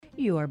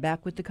You are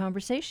back with the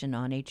conversation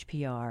on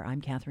HPR. I'm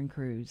Catherine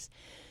Cruz.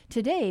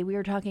 Today, we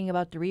are talking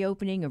about the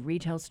reopening of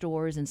retail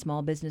stores and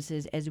small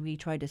businesses as we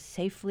try to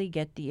safely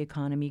get the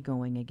economy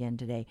going again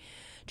today.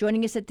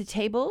 Joining us at the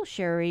table,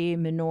 Sherry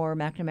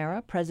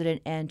Minor-McNamara,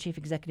 President and Chief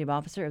Executive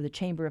Officer of the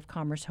Chamber of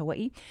Commerce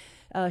Hawaii.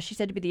 She's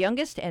said to be the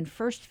youngest and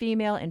first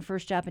female and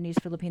first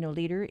Japanese-Filipino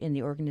leader in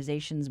the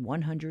organization's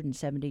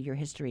 170-year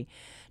history.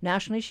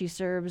 Nationally, she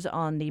serves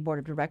on the Board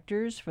of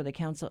Directors for the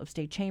Council of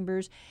State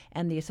Chambers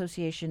and the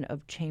Association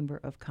of Chamber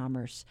of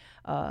Commerce.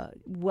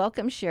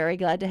 Welcome, Sherry.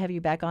 Glad to have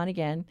you back on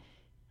again.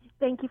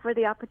 Thank you for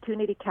the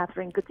opportunity,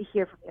 Catherine. Good to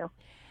hear from you.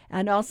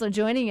 And also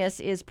joining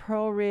us is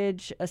Pearl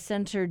Ridge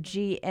Center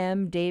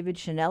GM David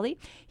Shinelli.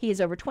 He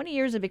has over 20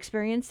 years of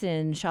experience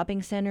in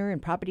shopping center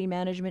and property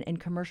management and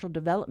commercial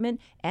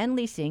development and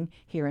leasing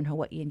here in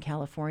Hawaii and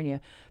California.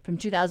 From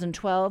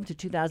 2012 to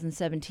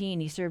 2017,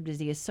 he served as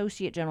the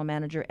Associate General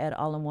Manager at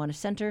Ala Moana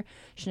Center.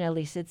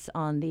 Shinelli sits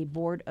on the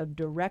Board of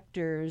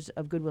Directors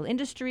of Goodwill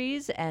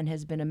Industries and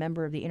has been a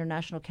member of the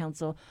International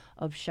Council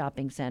of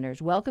Shopping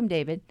Centers. Welcome,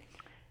 David.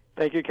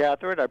 Thank you,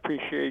 Catherine. I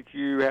appreciate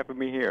you having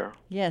me here.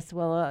 Yes,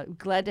 well,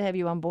 glad to have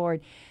you on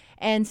board.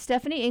 And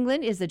Stephanie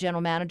England is the general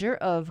manager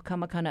of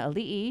Kamakana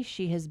Ali'i.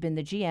 She has been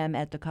the GM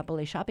at the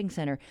Kapolei Shopping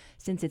Center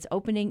since its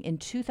opening in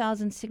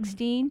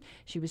 2016.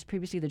 She was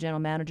previously the general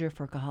manager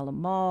for Kahala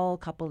Mall,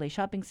 Kapolei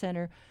Shopping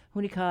Center,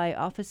 Hunikai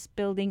Office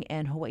Building,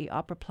 and Hawaii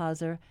Opera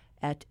Plaza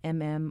at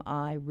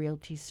MMI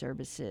Realty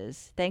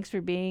Services. Thanks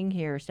for being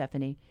here,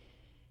 Stephanie.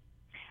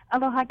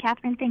 Aloha,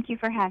 Catherine. Thank you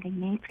for having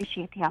me.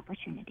 Appreciate the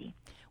opportunity.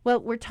 Well,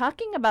 we're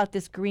talking about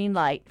this green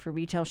light for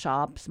retail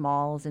shops,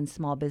 malls, and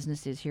small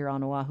businesses here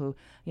on Oahu,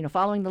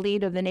 following the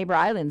lead of the neighbor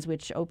islands,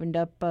 which opened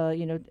up,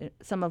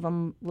 some of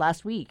them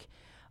last week.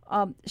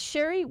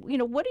 Sherry,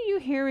 what are you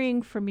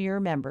hearing from your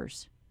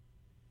members?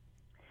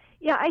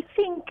 Yeah, I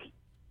think,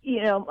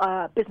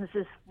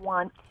 businesses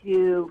want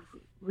to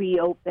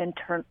reopen,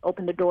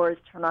 open the doors,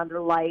 turn on their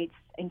lights,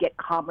 and get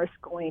commerce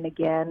going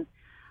again.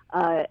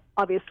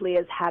 Obviously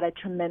has had a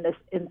tremendous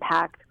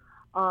impact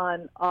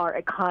on our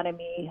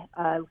economy.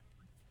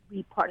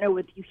 We partnered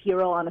with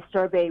UHERO on a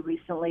survey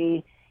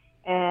recently,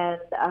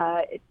 and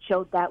it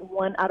showed that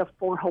 1 out of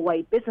 4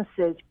 Hawaii businesses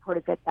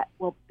reported that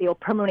they will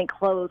permanently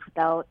close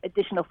without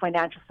additional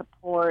financial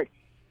support,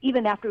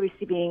 even after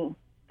receiving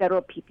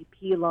federal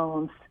PPP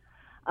loans.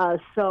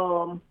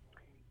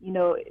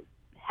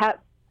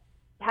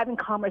 Having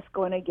commerce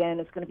going again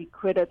is going to be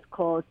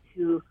critical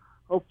to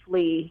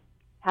hopefully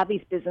have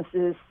these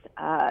businesses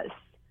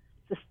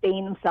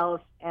sustain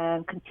themselves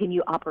and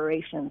continue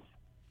operations.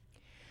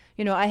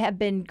 I have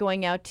been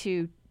going out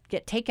to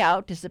get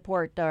takeout to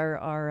support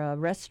our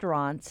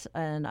restaurants,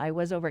 and I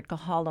was over at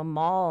Kahala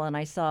Mall, and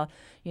I saw,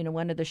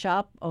 one of the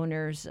shop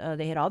owners,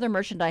 they had all their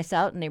merchandise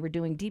out, and they were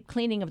doing deep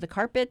cleaning of the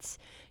carpets,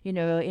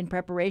 in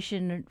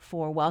preparation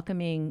for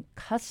welcoming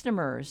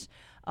customers.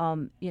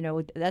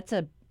 That's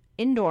a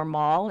indoor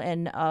mall,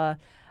 and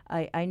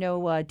I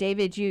know,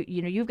 David,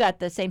 you've got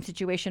the same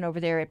situation over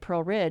there at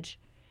Pearl Ridge.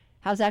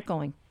 How's that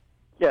going?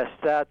 Yes,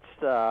 that's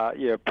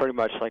pretty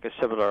much like a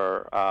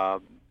similar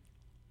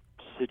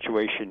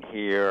situation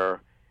here,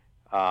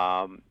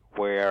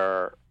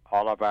 where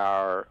all of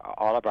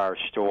our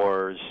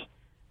stores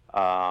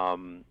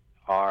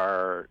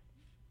are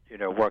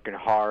working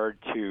hard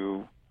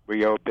to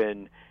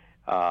reopen,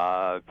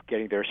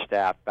 getting their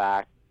staff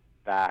back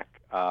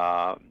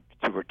to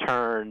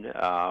return,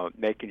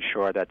 making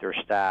sure that their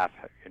staff,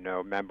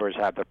 members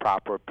have the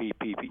proper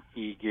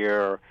PPE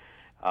gear.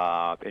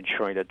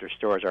 Ensuring that their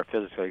stores are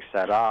physically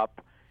set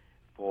up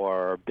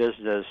for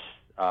business,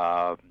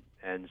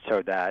 and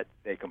so that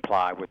they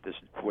comply with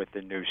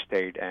the new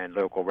state and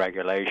local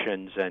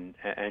regulations, and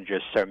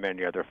just so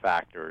many other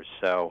factors.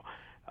 So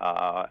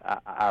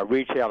our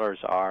retailers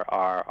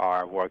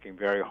are working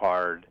very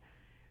hard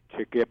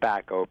to get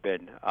back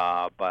open,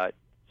 but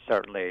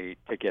certainly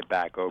to get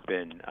back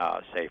open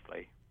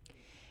safely.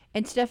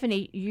 And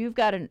Stephanie, you've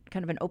got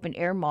kind of an open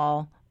air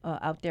mall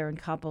out there in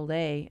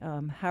Kapolei.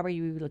 How are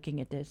you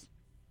looking at this?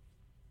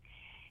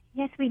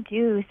 Yes, we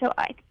do. So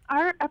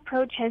our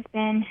approach has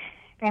been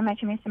very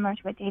much similar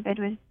to what David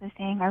was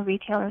saying. Our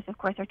retailers, of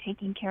course, are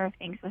taking care of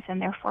things within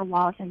their 4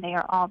 walls, and they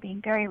are all being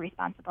very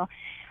responsible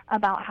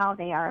about how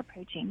they are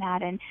approaching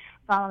that and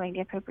following the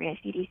appropriate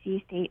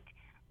CDC, state,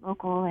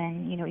 local,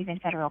 and even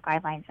federal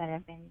guidelines that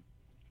have been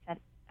set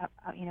up,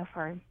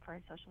 for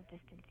social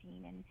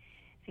distancing and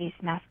face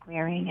mask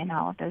wearing and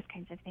all of those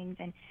kinds of things.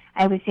 And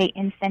I would say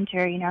in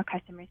center, our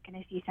customers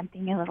going to see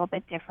something a little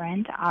bit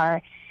different.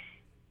 Our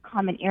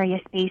common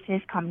area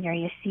spaces, common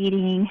area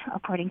seating,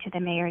 according to the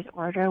mayor's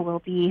order,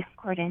 will be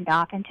cordoned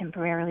off and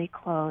temporarily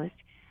closed.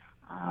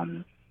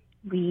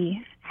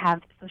 We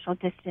have social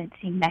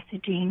distancing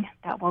messaging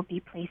that will be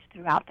placed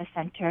throughout the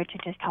center to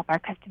just help our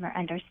customer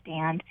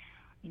understand,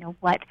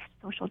 what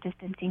social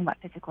distancing, what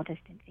physical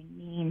distancing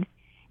means.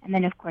 And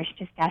then, of course,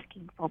 just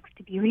asking folks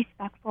to be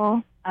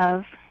respectful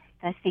of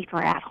the safer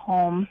at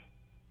home,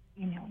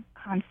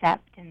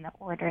 concept and the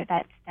order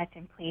that's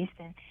in place.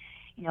 And,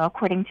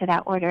 according to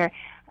that order,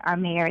 our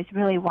mayor is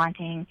really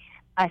wanting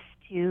us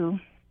to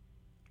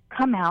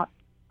come out,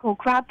 go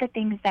grab the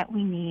things that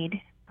we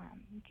need,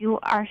 do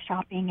our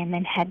shopping, and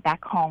then head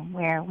back home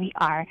where we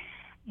are,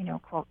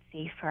 quote,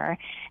 safer.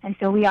 And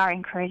so we are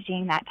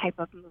encouraging that type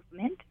of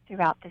movement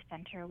throughout the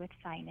center with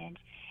signage,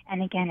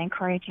 and again,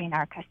 encouraging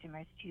our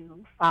customers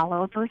to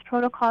follow those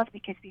protocols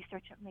because we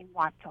certainly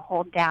want to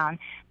hold down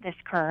this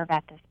curve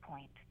at this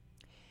point.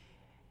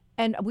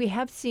 And we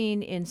have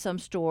seen in some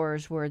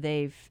stores where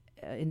they've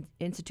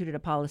instituted a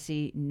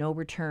policy, no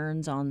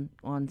returns on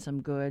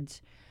some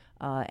goods,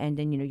 and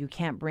then you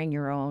can't bring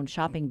your own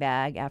shopping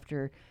bag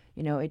after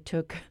it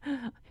took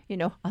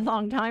a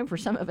long time for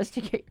some of us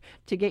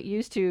to get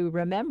used to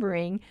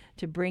remembering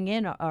to bring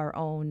in our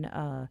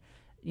own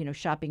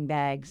shopping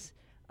bags.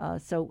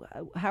 So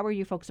how are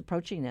you folks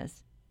approaching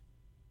this?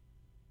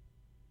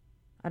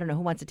 I don't know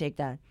who wants to take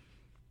that.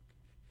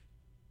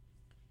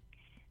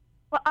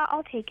 Well,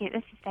 I'll take it.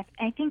 This is Steph.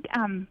 I think,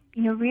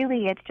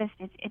 really it's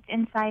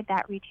inside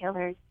that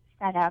retailer's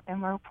setup,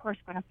 and we're, of course,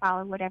 going to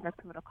follow whatever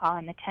protocol,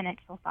 and the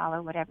tenants will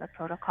follow whatever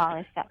protocol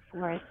is set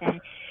forth. And,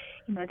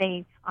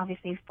 they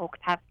obviously, folks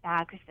have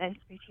bags, as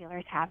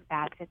retailers have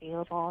bags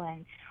available,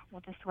 and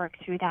we'll just work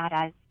through that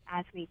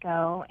as we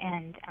go.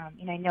 And,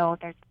 I know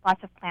there's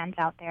lots of plans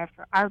out there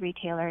for our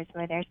retailers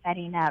where they're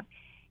setting up,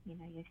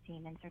 you've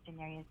seen in certain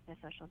areas the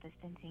social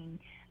distancing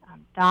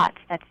dots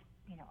that's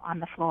on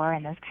the floor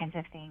and those kinds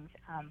of things.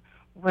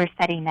 We're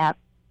setting up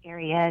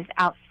areas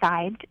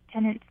outside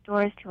tenant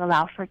stores to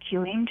allow for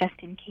queuing just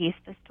in case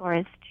the store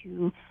is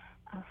too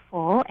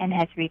full and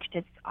has reached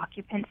its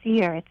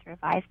occupancy or its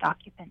revised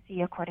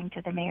occupancy according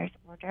to the mayor's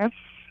order,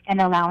 and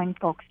allowing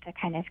folks to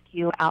kind of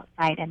queue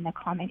outside in the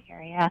common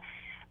area.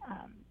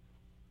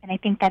 And I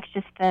think that's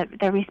just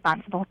the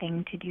responsible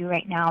thing to do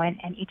right now, and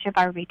each of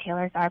our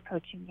retailers are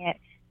approaching it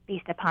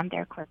based upon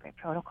their corporate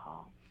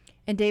protocol.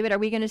 And David, are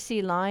we going to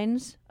see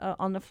lines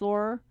on the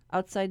floor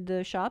outside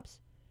the shops?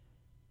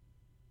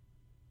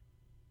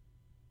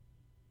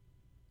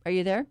 Are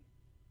you there?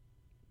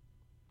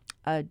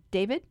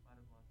 David?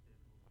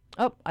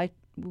 Oh,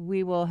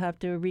 we will have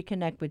to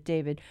reconnect with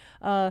David.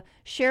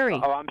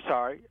 Sherry. Oh, I'm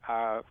sorry.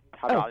 How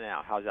about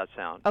now? How's that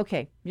sound?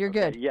 Okay, you're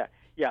good.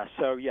 Yeah.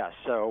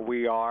 So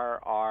we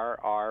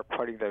are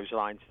putting those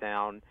lines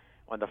down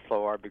on the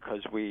floor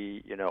because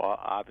we,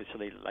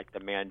 obviously, like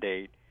the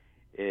mandate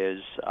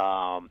is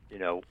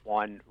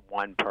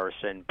one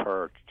person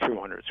per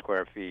 200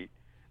 square feet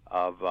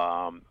of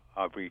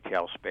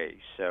retail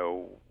space.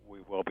 So we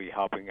will be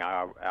helping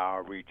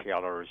our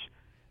retailers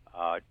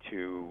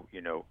to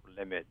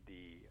limit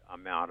the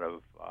amount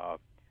of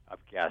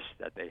guests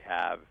that they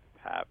have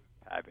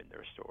in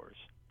their stores.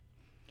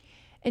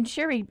 And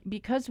Sherry,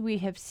 because we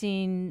have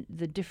seen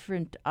the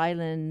different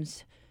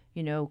islands,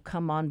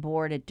 come on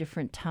board at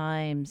different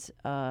times.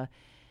 I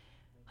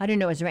don't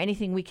know, is there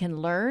anything we can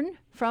learn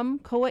from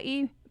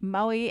Kauai,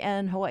 Maui,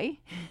 and Hawaii?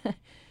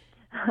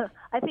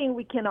 I think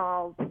we can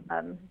all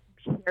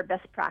share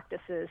best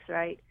practices,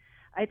 right?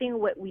 I think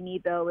what we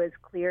need, though, is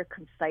clear,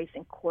 concise,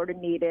 and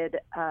coordinated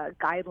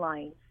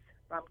guidelines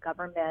from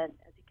government.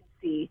 As you can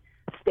see,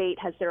 state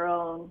has their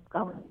own,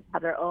 governments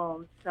have their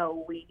own.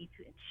 So we need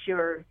to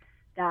ensure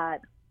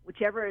that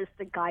whichever is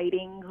the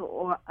guiding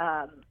or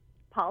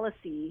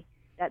policy,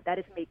 that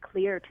is made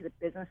clear to the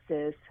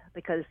businesses,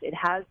 because it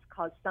has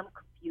caused some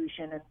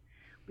confusion. And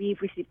we've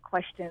received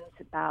questions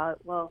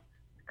about, well,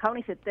 the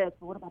county said this,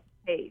 but what about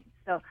the state?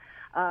 So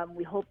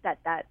we hope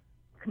that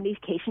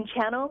communication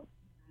channel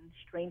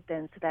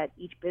strengthens so that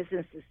each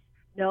businesses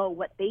know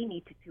what they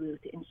need to do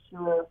to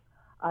ensure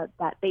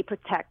that they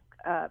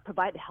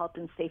provide health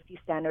and safety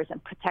standards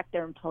and protect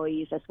their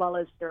employees as well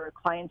as their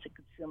clients and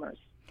consumers.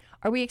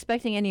 Are we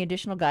expecting any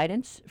additional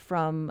guidance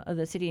from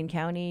the city and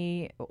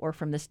county or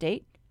from the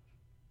state?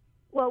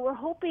 Well, we're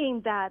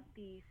hoping that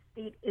the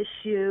state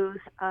issues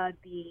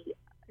the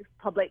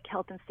public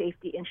health and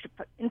safety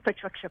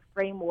infrastructure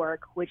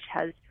framework, which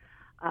has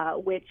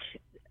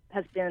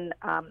been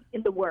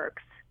in the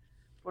works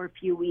for a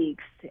few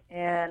weeks,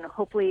 and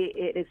hopefully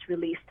it is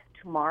released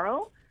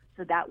tomorrow.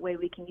 So that way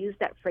we can use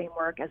that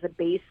framework as a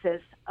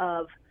basis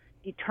of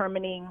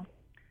determining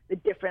the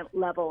different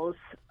levels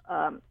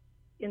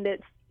in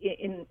the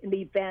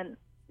event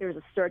there's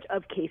a surge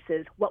of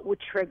cases, what would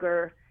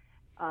trigger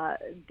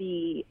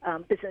the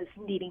business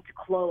needing to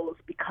close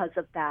because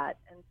of that.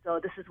 And so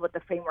this is what the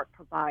framework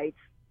provides.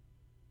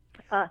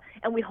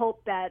 And we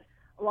hope that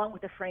along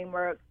with the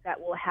framework that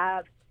we'll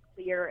have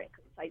clear and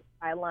concise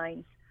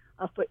guidelines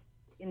for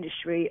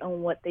industry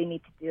on what they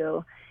need to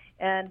do.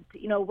 And,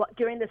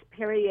 during this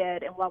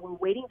period and while we're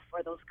waiting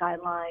for those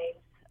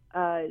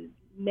guidelines,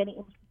 many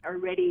are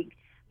already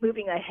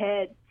moving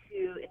ahead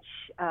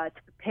to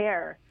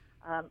prepare.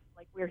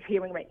 Like we're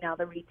hearing right now,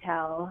 the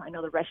retail, I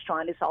know the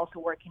restaurant is also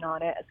working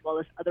on it, as well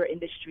as other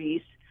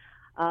industries,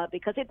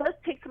 because it does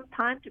take some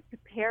time to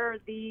prepare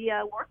the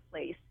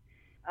workplace.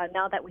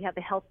 Now that we have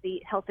the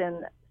health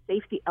and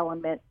safety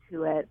element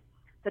to it,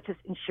 such as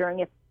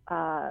ensuring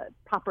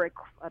proper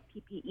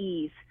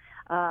PPEs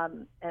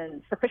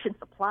and sufficient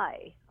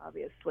supply,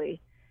 obviously.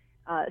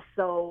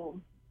 So,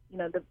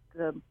 the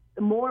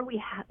the more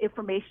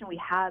information we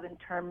have in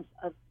terms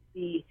of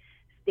the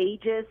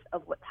stages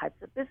of what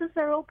types of business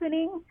are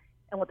opening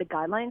and what the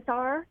guidelines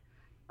are,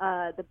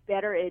 the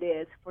better it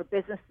is for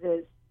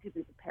businesses to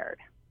be prepared.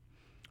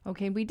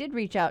 Okay, we did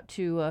reach out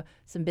to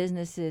some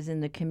businesses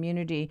in the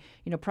community.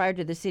 Prior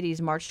to the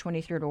city's March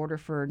 23rd order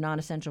for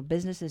non-essential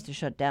businesses to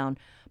shut down,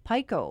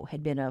 Pico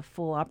had been a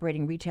full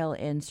operating retail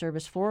and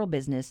service floral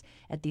business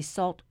at the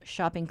Salt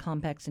Shopping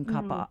Complex in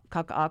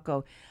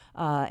Kaka'ako,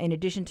 in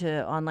addition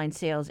to online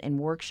sales and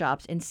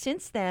workshops. And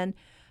since then,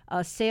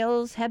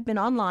 sales have been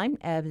online.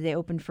 They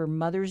opened for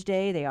Mother's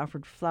Day. They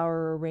offered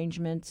flower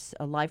arrangements,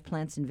 live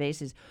plants, and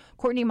vases.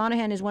 Courtney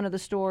Monahan is one of the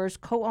store's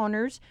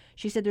co-owners.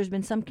 She said there's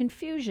been some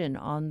confusion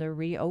on the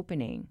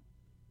reopening.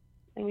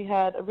 And we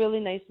had a really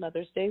nice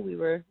Mother's Day.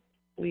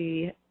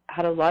 We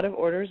had a lot of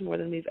orders, more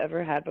than we've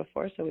ever had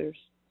before, so we were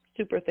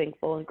super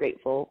thankful and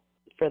grateful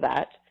for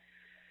that.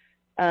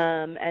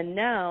 And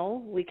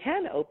now we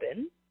can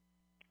open.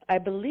 I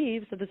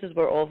believe, so this is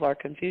where all of our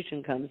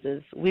confusion comes,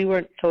 is we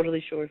weren't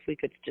totally sure if we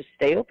could just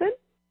stay open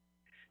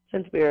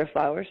since we are a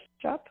flower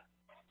shop,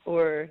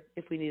 or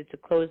if we needed to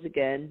close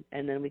again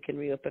and then we can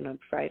reopen on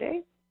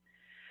Friday.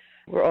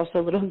 We're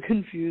also a little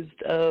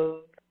confused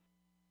of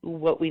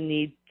what we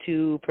need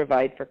to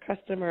provide for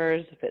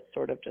customers, if it's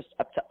sort of just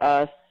up to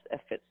us,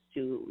 if it's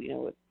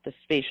to,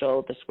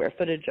 the square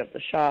footage of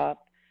the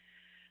shop.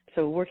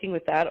 So working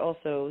with that,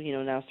 also,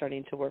 now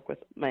starting to work with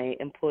my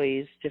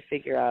employees to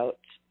figure out,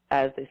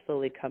 as they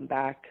slowly come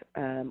back,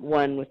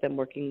 one, with them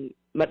working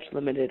much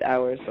limited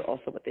hours, but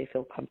also what they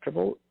feel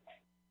comfortable,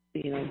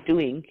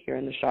 doing here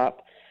in the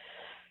shop.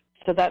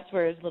 So that's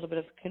where a little bit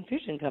of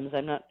confusion comes.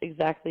 I'm not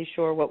exactly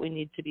sure what we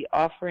need to be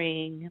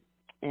offering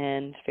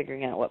and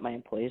figuring out what my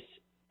employees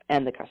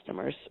and the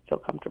customers feel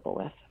comfortable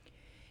with.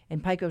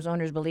 And Pico's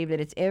owners believe that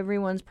it's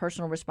everyone's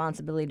personal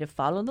responsibility to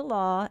follow the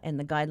law and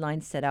the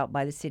guidelines set out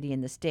by the city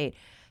and the state.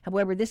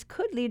 However, this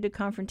could lead to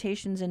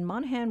confrontations, and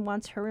Monahan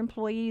wants her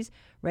employees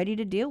ready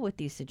to deal with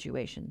these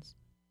situations.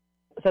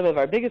 Some of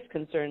our biggest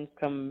concerns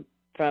come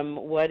from,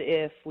 what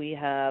if we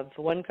have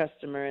one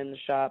customer in the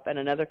shop and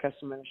another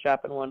customer in the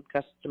shop, and one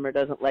customer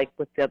doesn't like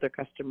what the other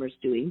customer's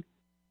doing?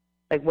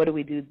 Like, what do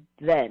we do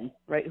then,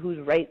 right? Who's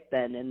right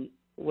then, and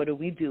what do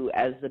we do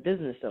as the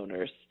business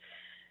owners?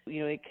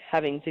 Like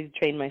having to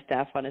train my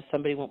staff on, if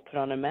somebody won't put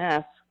on a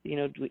mask,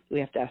 do we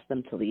have to ask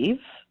them to leave?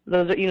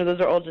 Those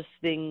are all just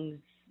things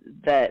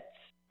that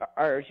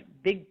are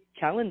big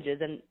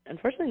challenges, and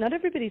unfortunately not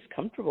everybody's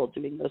comfortable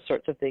doing those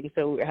sorts of things.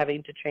 So we're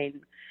having to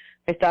train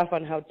my staff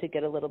on how to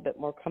get a little bit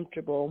more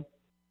comfortable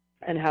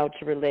and how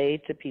to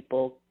relay to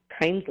people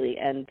kindly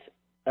and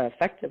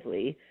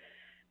effectively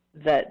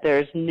that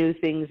there's new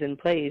things in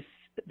place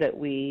that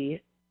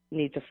we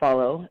need to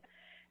follow.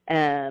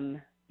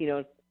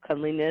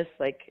 Cleanliness,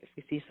 like if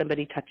we see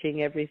somebody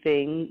touching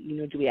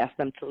everything, do we ask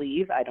them to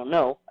leave? I don't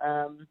know.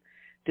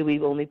 Do we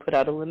only put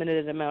out a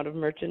limited amount of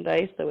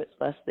merchandise so it's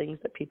less things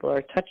that people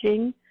are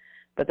touching?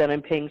 But then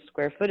I'm paying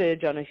square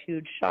footage on a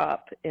huge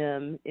shop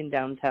in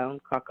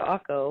downtown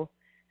Kaka'ako,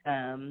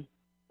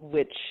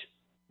 which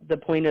the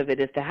point of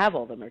it is to have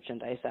all the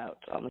merchandise out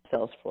on the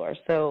sales floor.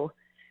 So,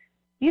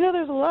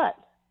 there's a lot.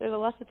 There's a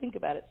lot to think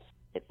about.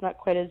 It's not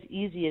quite as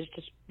easy as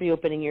just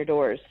reopening your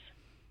doors.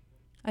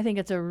 I think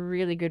it's a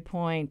really good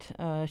point.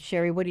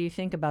 Sherry, what do you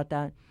think about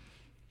that?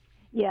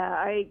 Yeah,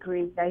 I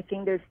agree. I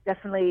think there's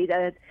definitely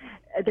there's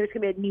going to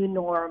be a new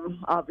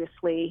norm,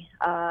 obviously,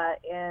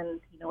 and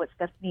what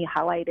Stephanie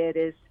highlighted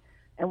is,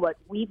 and what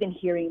we've been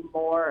hearing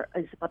more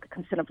is about the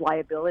concern of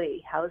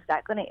liability. How is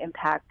that going to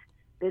impact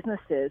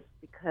businesses?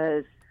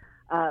 Because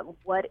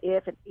what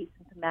if an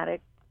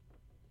asymptomatic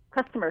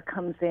customer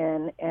comes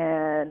in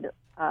and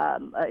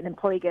an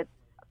employee gets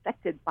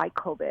affected by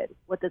COVID?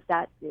 What does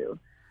that do?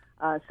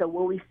 So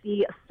will we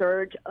see a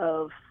surge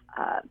of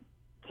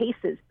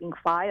cases being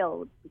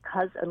filed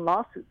and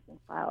lawsuits being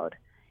filed?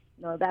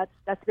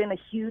 That's been a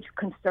huge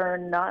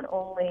concern, not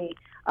only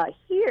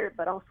here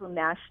but also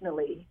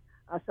nationally.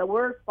 So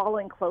we're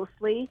following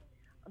closely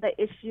the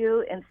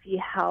issue and see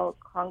how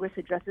Congress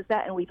addresses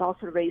that, and we've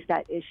also raised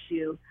that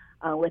issue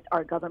with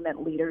our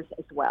government leaders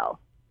as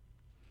well.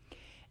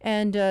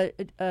 And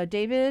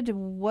David,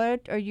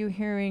 what are you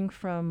hearing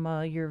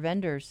from your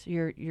vendors,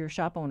 your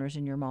shop owners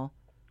in your mall?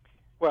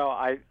 Well,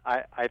 I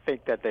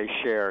think that they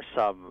share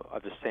some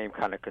of the same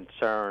kind of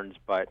concerns,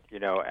 but,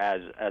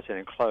 as an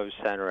enclosed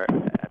center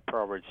at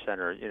Pearl Ridge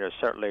Center,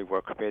 certainly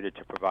we're committed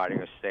to providing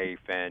a safe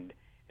and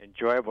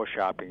enjoyable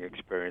shopping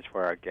experience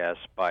for our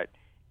guests. But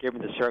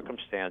given the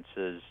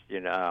circumstances,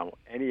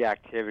 any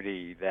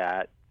activity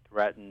that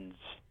threatens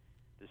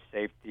the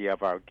safety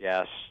of our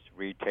guests,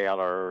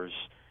 retailers,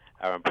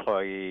 our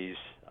employees,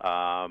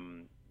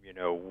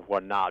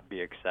 will not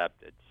be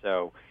accepted.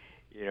 So,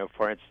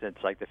 for instance,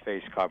 like the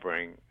face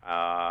covering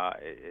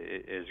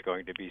is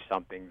going to be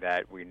something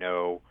that we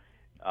know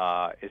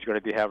is going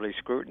to be heavily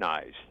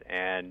scrutinized.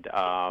 And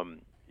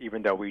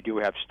even though we do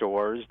have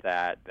stores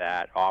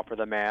that offer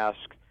the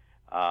mask,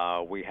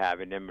 we have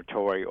an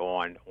inventory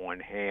on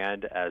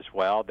hand as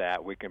well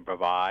that we can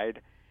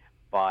provide.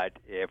 but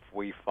if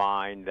we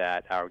find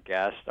that our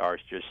guests are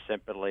just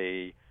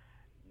simply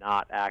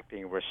not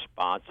acting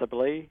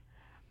responsibly,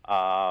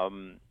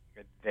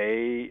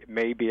 they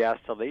may be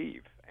asked to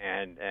leave,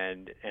 and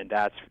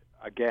that's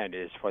again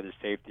is for the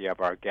safety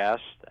of our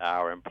guests,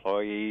 our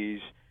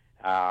employees,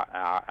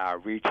 our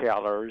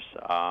retailers,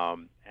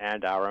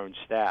 and our own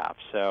staff.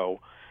 So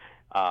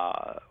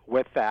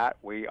with that,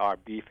 we are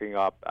beefing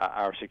up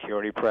our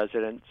security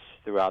presence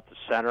throughout the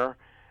center,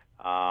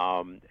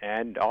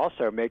 and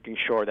also making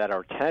sure that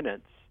our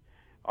tenants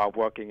are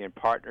working in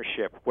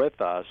partnership with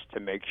us to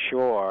make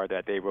sure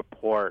that they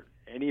report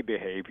any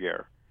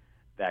behavior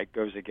that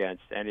goes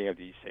against any of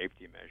these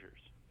safety measures.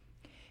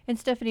 And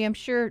Stephanie, I'm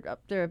sure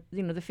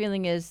the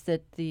feeling is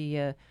that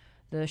the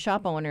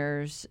shop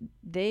owners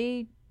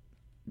they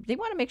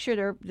want to make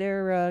sure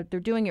they're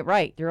doing it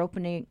right. They're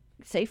opening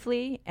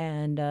safely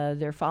and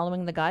they're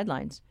following the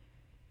guidelines.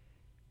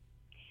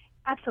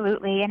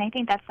 Absolutely, and I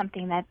think that's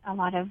something that a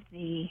lot of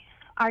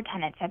our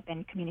tenants have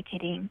been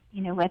communicating,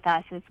 with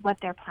us, is what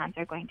their plans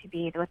are going to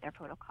be, what their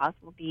protocols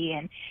will be,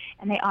 and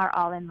they are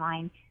all in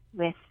line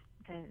with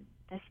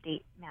the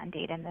state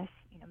mandate and this,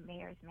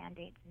 mayor's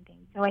mandates and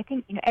things. So I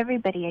think,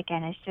 everybody,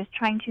 again, is just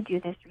trying to do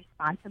this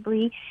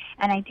responsibly,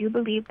 and I do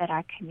believe that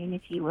our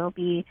community will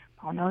be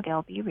Pono,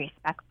 they'll be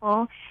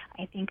respectful.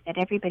 I think that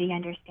everybody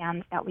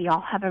understands that we all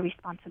have a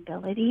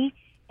responsibility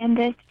in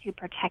this to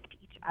protect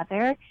each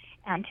other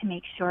and to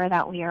make sure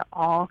that we are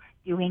all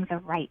doing the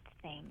right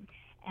thing.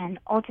 And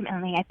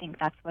ultimately, I think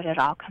that's what it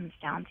all comes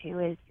down to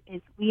is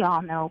we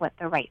all know what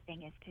the right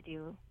thing is to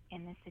do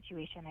in this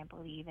situation, I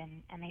believe.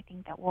 And I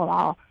think that we'll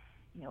all,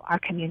 our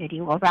community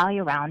will rally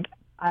around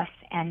us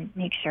and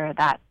make sure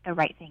that the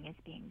right thing is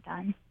being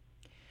done.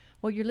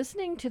 Well, you're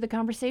listening to The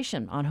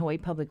Conversation on Hawaii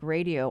Public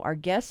Radio. Our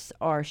guests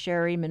are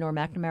Sherry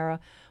Minor-McNamara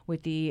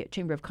with the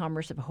Chamber of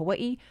Commerce of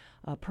Hawaii,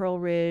 Pearl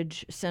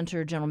Ridge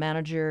Center General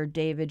Manager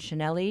David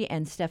Shinelli,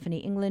 and Stephanie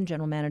England,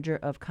 General Manager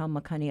of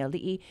Kaumakani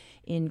Ali'i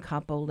in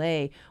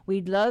Kapolei.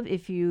 We'd love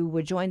if you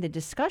would join the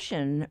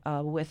discussion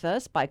with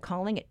us by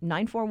calling at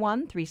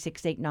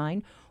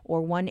 941-3689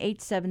 or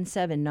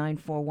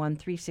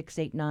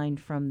 1-877-941-3689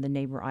 from the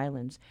neighbor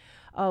islands.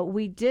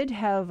 We did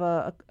have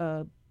a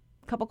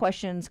couple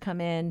questions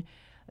come in.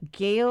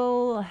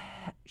 Gail,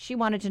 she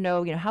wanted to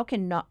know, how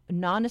can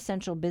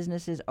non-essential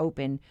businesses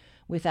open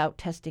without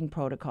testing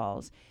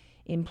protocols?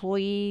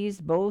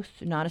 Employees,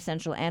 both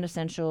non-essential and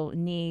essential,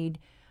 need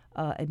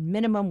a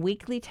minimum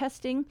weekly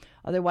testing.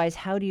 Otherwise,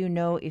 how do you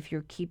know if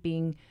you're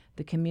keeping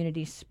the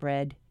community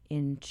spread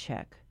in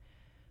check?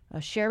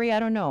 Sherry, I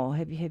don't know.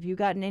 Have you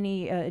gotten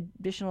any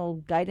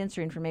additional guidance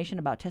or information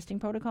about testing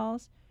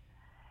protocols?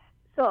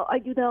 So I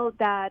do know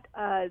that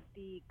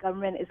the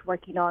government is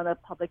working on a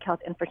public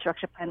health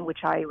infrastructure plan,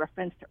 which I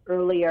referenced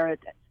earlier.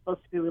 That's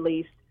supposed to be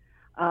released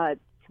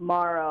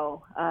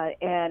tomorrow,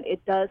 and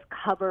it does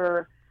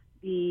cover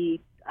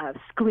the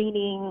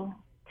screening,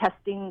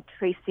 testing,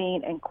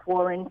 tracing, and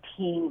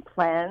quarantine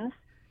plans.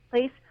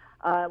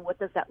 What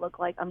does that look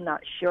like? I'm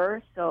not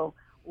sure. So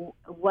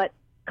what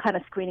kind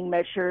of screening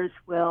measures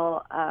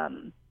will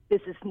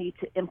business need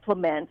to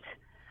implement,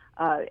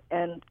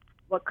 and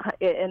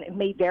it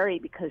may vary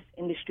because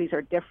industries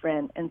are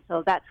different, and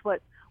so that's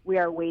what we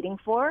are waiting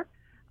for,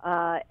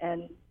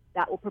 and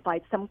that will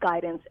provide some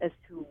guidance as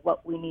to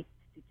what we need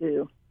to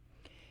do.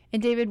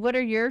 And David, what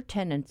are your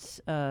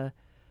tenants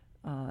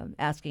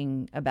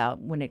asking about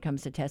when it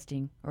comes to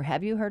testing, or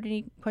have you heard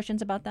any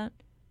questions about that?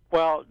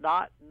 Well,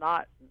 not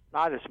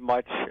as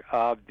much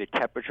of the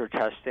temperature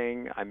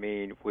testing. I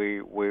mean, we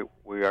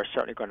are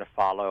certainly going to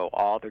follow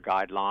all the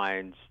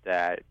guidelines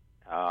that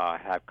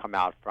have come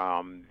out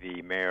from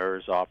the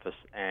mayor's office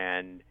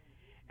and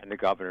the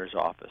governor's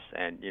office,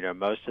 and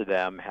most of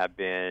them have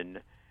been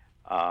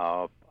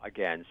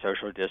again,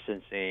 social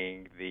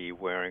distancing, the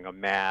wearing of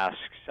masks,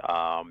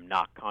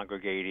 not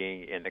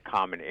congregating in the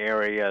common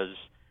areas.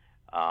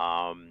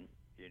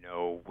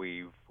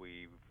 We've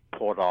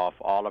pulled off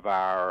all of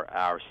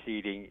our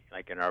seating,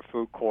 like in our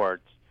food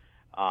courts.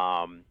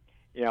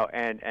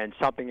 And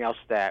something else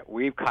that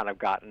we've kind of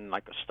gotten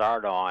like a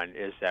start on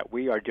is that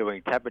we are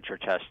doing temperature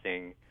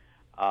testing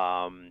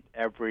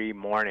every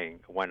morning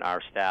when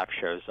our staff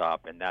shows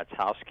up, and that's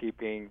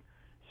housekeeping,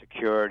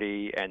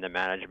 security, and the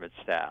management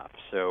staff.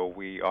 So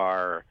we've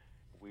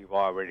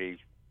already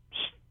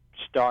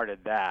started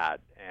that,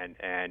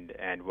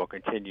 and we'll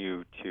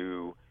continue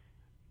to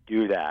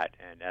do that.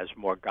 And as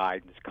more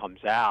guidance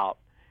comes out,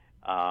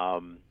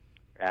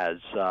 as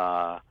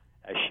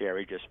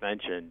Sherry just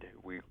mentioned,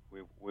 we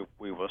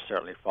will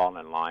certainly fall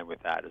in line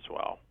with that as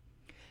well.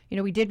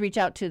 We did reach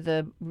out to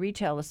the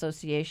Retail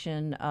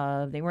Association.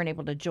 They weren't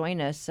able to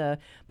join us,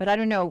 but I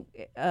don't know,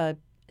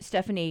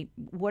 Stephanie,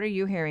 what are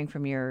you hearing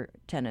from your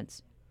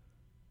tenants?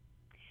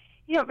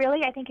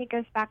 Really, I think it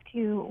goes back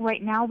to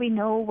right now we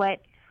know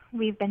what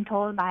we've been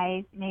told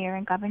by mayor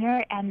and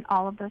governor, and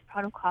all of those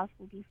protocols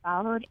will be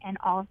followed, and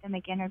all of them,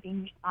 again, are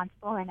being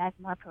responsible. And as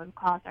more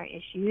protocols are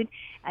issued,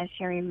 as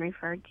Sherry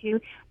referred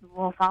to,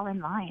 we'll fall in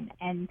line.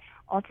 And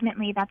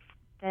ultimately, that's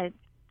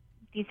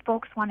these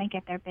folks want to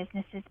get their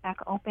businesses back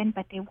open,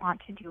 but they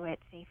want to do it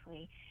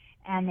safely,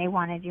 and they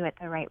want to do it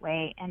the right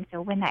way. And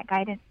so when that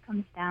guidance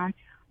comes down,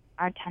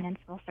 our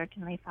tenants will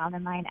certainly fall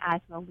in line,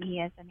 as will we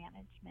as a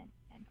management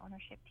and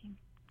ownership team.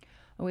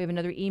 We have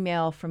another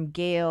email from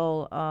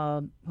Gail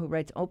who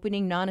writes,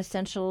 opening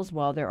non-essentials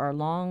while there are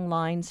long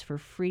lines for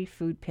free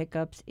food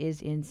pickups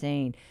is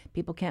insane.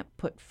 People can't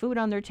put food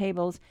on their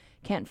tables,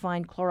 can't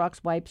find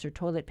Clorox wipes or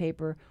toilet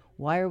paper.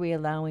 Why are we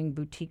allowing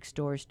boutique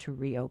stores to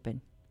reopen?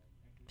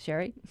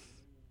 Sherry?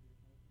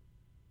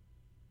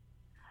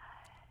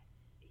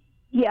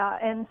 Yeah,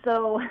 and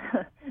so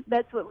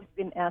that's what we've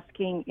been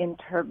asking in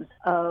terms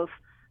of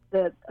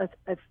a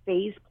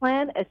phase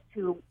plan as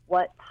to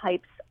what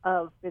types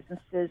of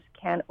businesses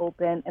can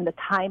open and the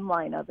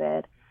timeline of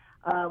it.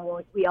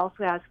 We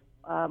also ask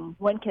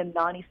when can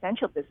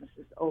non-essential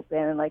businesses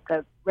open, like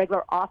a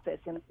regular office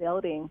in a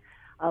building,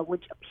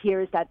 which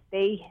appears that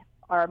they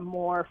are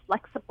more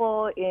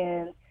flexible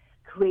in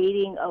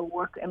creating a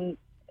work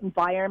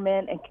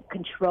environment and can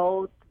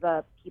control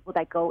the people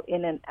that go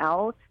in and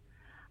out.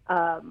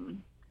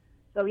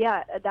 So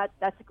yeah,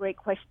 that's a great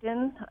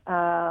question.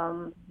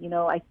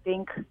 I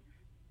think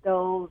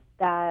though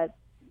that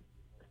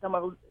some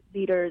of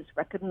leaders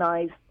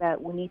recognize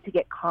that we need to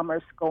get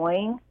commerce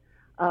going,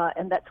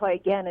 and that's why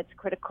again it's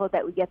critical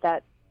that we get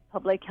that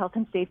public health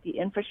and safety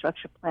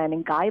infrastructure plan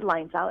and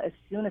guidelines out as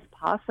soon as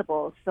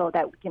possible, so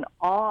that we can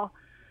all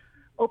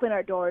open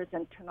our doors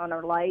and turn on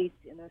our lights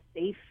in a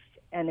safe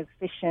and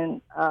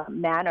efficient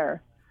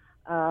manner.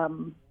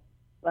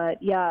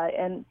 But yeah,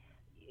 and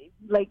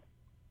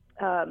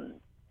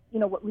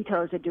what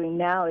retailers are doing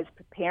now is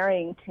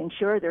preparing to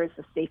ensure there is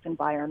a safe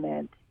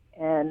environment.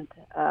 And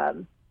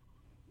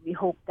we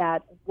hope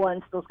that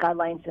once those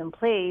guidelines are in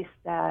place,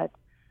 that,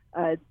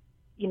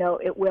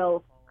 it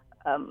will,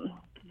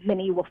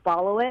 many will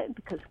follow it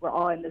because we're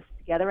all in this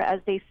together,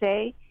 as they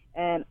say.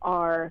 And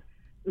our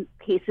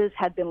cases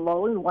have been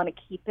low, and we want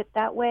to keep it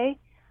that way.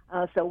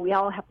 So we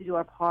all have to do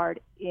our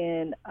part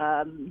in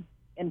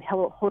and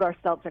hold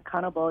ourselves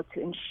accountable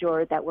to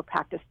ensure that we're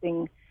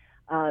practicing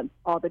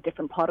all the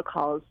different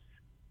protocols.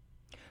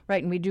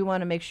 Right, and we do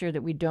want to make sure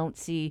that we don't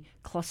see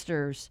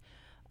clusters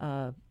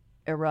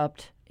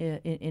erupt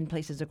in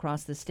places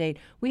across the state.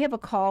 We have a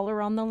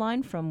caller on the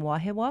line from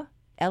Wahiawa.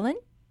 Ellen,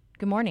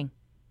 good morning.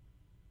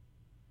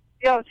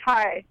 Yes,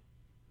 hi.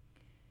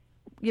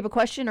 You have a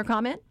question or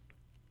comment?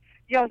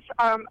 Yes,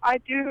 I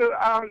do.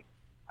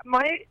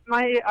 My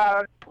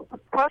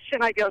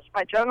question, I guess,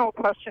 my general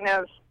question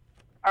is,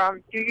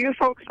 do you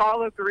folks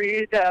all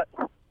agree that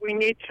we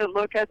need to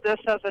look at this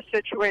as a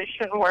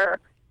situation where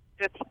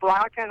it's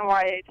black and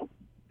white,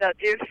 that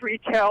if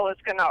retail is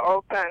going to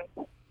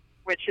open,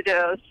 which it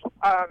is,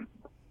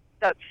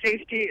 that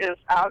safety is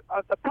out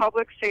of the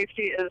public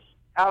safety is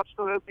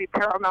absolutely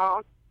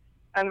paramount?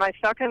 And my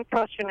second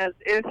question is,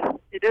 if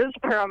it is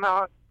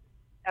paramount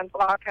and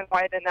black and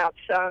white in that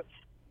sense,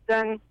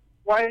 then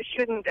why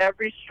shouldn't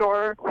every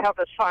store have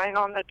a sign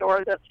on the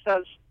door that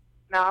says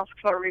masks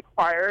are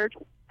required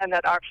and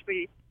that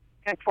actually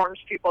informs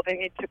people they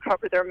need to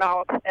cover their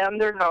mouth and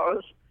their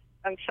nose?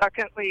 And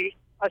secondly,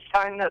 a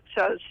sign that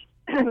says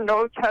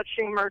no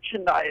touching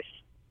merchandise,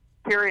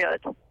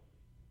 period.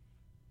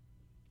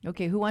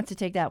 Okay, who wants to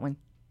take that one?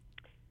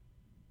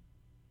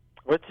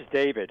 This is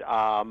David.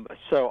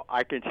 So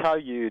I can tell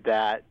you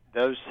that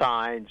those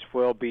signs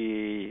will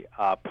be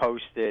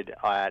posted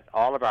at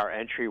all of our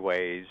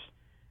entryways,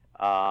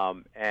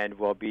 and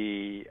will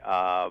be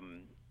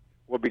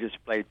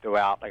displayed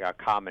throughout like a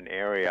common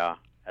area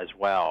as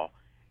well.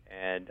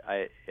 And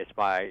it's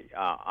my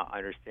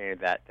understanding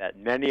that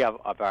many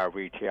of our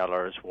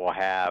retailers will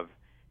have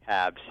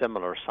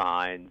similar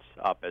signs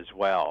up as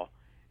well.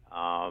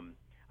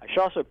 I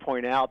should also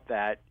point out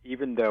that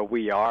even though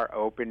we are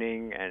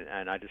opening,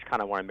 and I just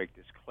kind of want to make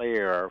this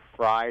clear,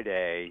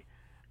 Friday,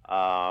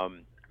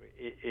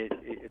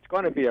 it's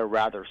going to be a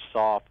rather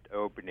soft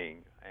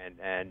opening, and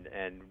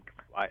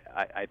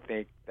I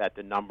think that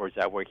the numbers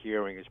that we're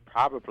hearing is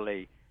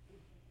probably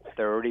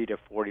 30 to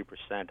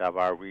 40% of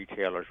our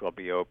retailers will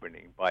be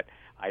opening. But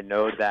I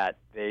know that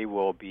they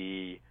will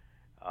be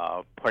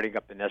putting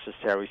up the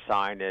necessary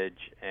signage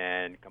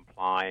and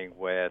complying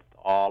with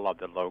all of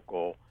the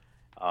local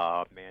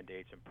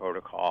mandates and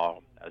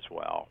protocol as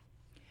well.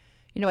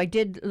 I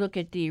did look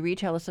at the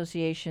Retail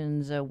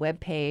Association's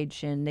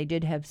webpage, and they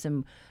did have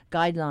some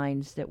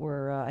guidelines that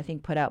were, I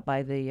think, put out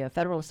by the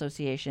Federal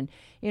Association.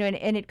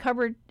 And it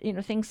covered,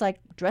 things like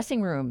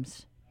dressing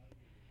rooms,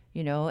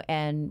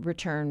 and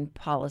return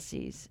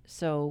policies.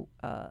 So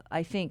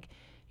I think,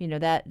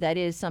 that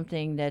is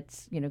something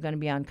that's, going to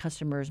be on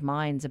customers'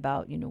 minds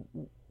about,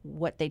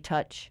 what they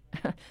touch,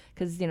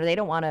 because, they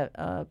don't want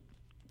to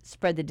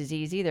spread the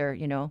disease either,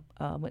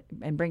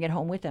 and bring it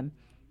home with them.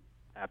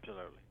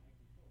 Absolutely.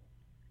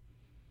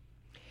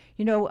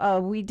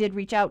 We did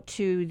reach out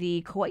to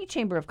the Kauai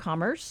Chamber of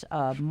Commerce.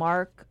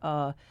 Mark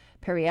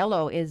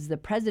Perriello is the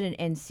president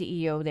and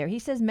CEO there. He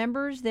says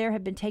members there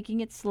have been taking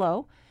it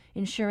slow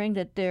ensuring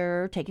that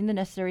they're taking the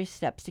necessary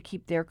steps to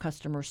keep their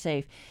customers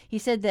safe. He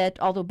said that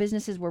although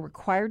businesses were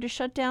required to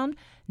shut down,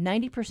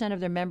 90% of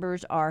their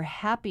members are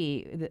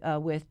happy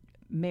with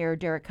Mayor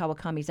Derek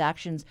Kawakami's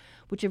actions,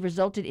 which have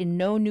resulted in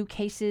no new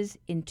cases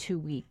in 2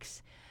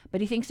 weeks.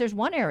 But he thinks there's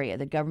one area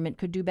the government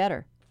could do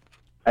better.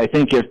 I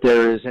think if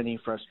there is any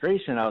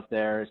frustration out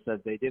there, it's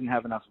that they didn't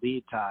have enough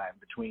lead time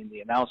between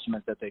the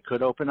announcement that they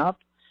could open up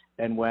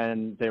and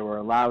when they were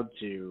allowed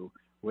to,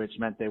 which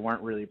meant they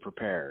weren't really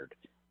prepared.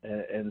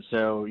 And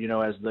so,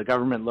 as the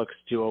government looks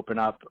to open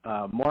up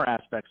more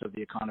aspects of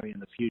the economy in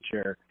the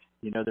future,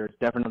 there's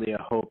definitely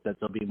a hope that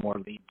there'll be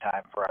more lead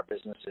time for our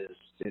businesses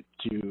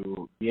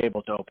to be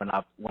able to open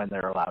up when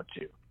they're allowed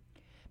to.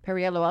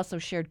 Perriello also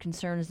shared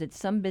concerns that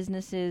some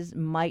businesses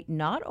might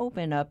not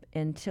open up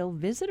until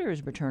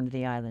visitors return to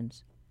the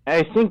islands.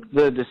 I think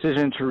the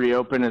decision to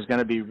reopen is going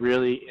to be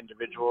really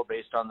individual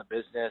based on the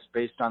business,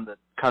 based on the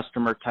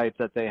customer type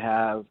that they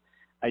have.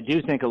 I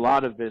do think a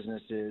lot of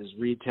businesses,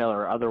 retail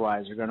or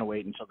otherwise, are going to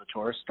wait until the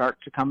tourists start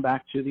to come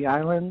back to the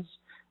islands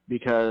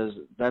because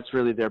that's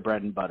really their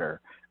bread and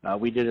butter.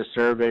 We did a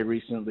survey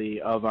recently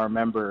of our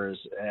members,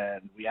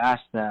 and we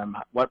asked them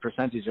what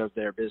percentage of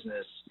their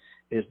business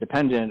is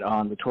dependent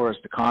on the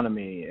tourist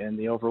economy, and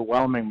the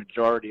overwhelming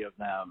majority of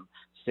them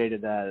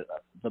stated that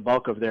the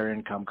bulk of their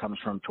income comes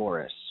from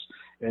tourists.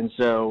 And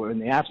so in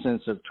the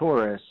absence of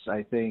tourists,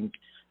 I think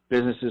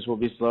businesses will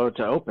be slow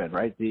to open,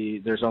 right?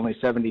 There's only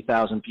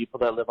 70,000 people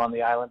that live on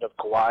the island of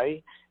Kauai,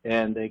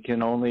 and they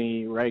can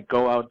only,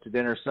 go out to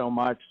dinner so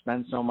much,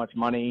 spend so much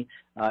money,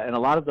 and a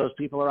lot of those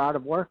people are out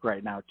of work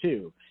right now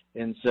too.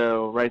 And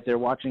so, they're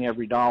watching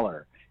every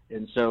dollar.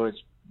 And so it's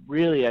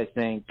really, I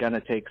think, going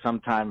to take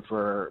some time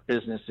for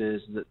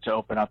businesses to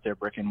open up their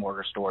brick and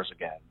mortar stores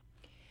again.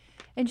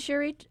 And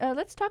Sherry,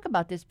 let's talk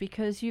about this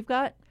because you've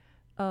got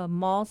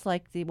malls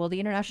like the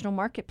International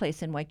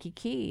Marketplace in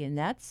Waikiki, and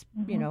that's,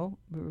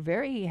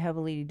 very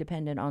heavily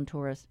dependent on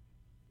tourists.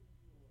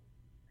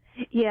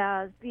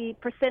 Yeah, the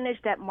percentage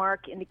that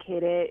Mark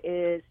indicated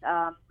is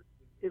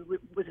it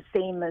was the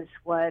same as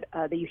what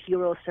the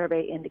Uhiro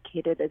survey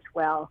indicated as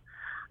well.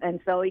 And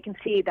so you can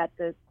see that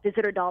the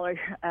visitor dollar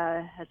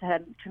has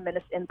had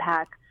tremendous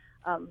impact,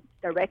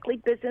 directly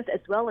business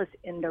as well as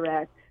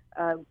indirect.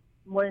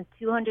 More than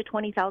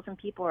 220,000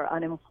 people are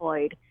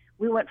unemployed.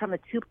 We went from a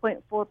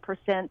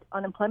 2.4%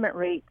 unemployment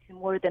rate to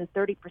more than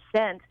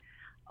 30%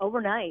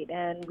 overnight,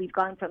 and we've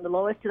gone from the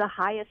lowest to the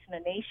highest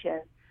in the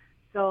nation.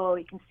 So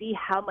you can see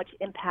how much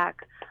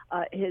impact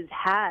it has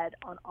had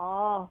on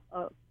all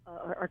of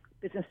our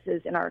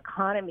businesses in our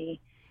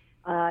economy.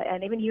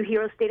 And even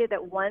Uhiro stated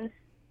that once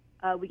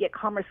we get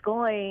commerce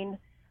going,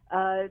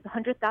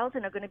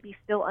 100,000 are going to be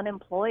still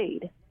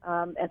unemployed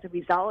as a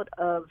result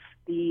of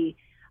the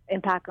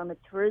impact on the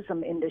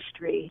tourism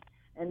industry.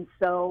 And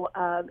so,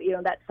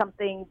 that's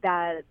something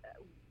that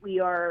we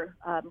are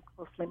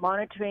closely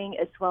monitoring,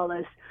 as well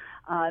as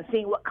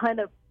seeing what kind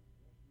of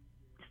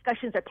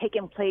discussions are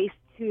taking place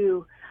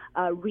to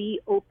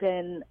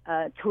reopen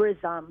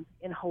tourism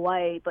in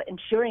Hawaii, but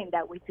ensuring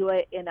that we do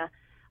it in a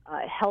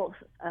health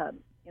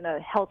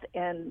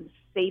and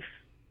safe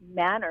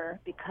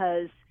manner,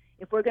 because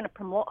if we're going to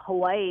promote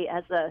Hawaii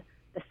as the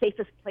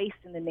safest place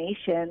in the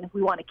nation,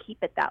 we want to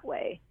keep it that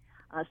way.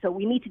 So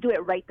we need to do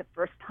it right the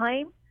first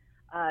time.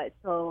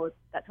 So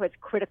that's why it's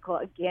critical,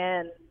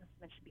 again,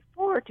 as mentioned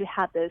before, to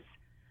have this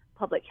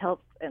public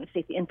health and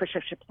safety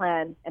infrastructure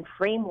plan and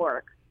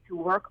framework to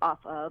work off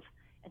of,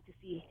 and to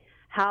see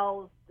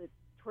how the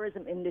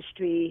tourism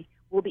industry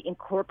will be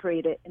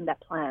incorporated in that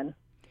plan,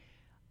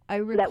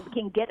 so that we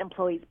can get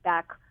employees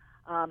back,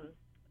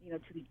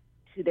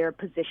 to their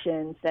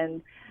positions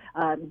and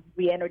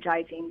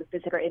re-energizing the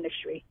visitor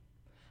industry.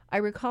 I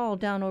recall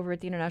down over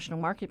at the International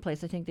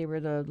Marketplace, I think they were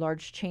the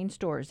large chain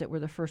stores that were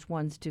the first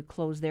ones to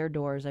close their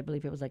doors. I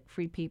believe it was like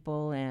Free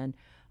People and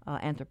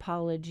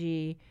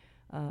Anthropology,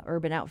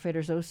 Urban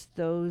Outfitters,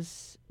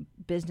 those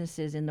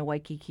businesses in the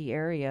Waikiki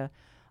area.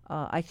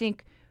 I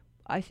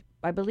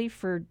believe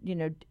for,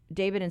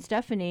 David and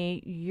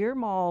Stephanie, your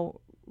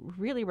mall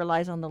really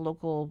relies on the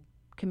local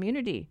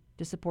community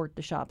to support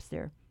the shops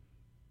there.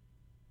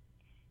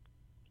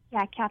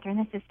 Yeah, Catherine,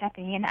 this is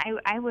Stephanie, and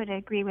I would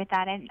agree with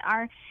that. And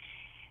our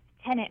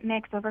tenant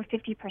mix, over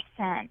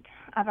 50%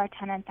 of our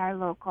tenants are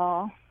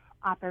local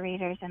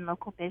operators and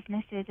local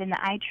businesses, and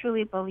I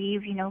truly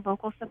believe,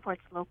 local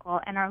supports local,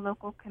 and our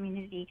local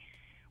community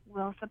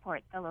will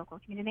support the local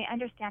community. They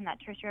understand that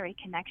tertiary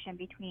connection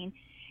between,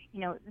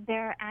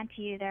 their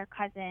auntie, their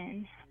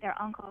cousin, their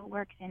uncle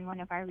works in one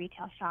of our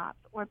retail shops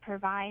or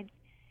provides,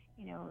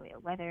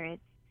 whether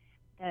it's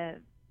the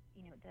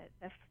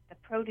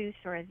produce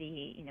or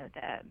the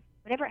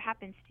whatever it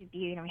happens to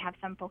be. We have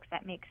some folks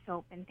that make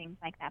soap and things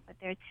like that, but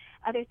there's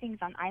other things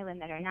on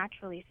island that are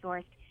naturally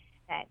sourced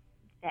that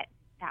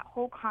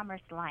whole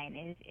commerce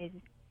line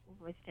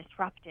was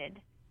disrupted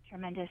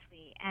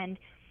tremendously. And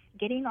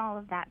getting all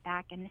of that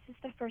back, and this is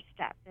the first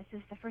step. This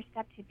is the first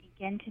step to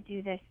begin to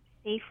do this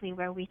safely,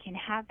 where we can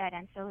have that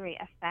ancillary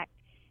effect.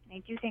 And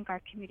I do think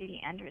our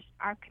community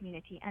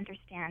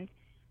understands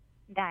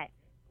that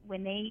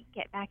when they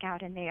get back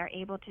out and they are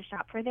able to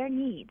shop for their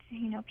needs.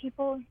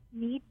 People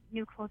need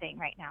new clothing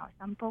right now.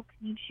 Some folks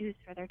need shoes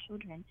for their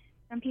children.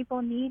 Some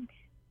people need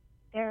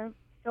their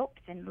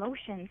soaps and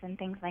lotions and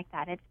things like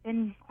that. It's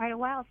been quite a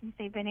while since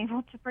they've been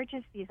able to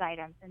purchase these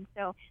items. And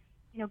so,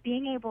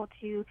 being able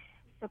to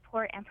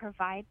support and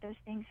provide those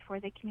things for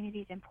the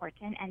community is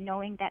important, and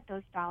knowing that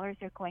those dollars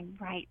are going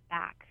right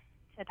back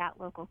to that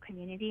local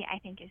community, I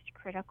think is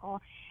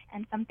critical,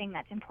 and something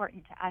that's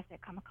important to us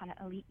at Kamakana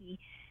Ali'i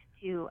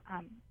to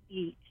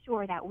be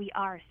sure that we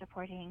are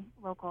supporting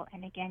local,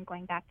 and again,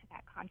 going back to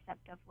that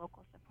concept of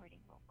local supporting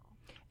local.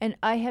 And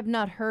I have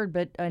not heard,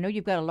 but I know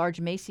you've got a large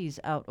Macy's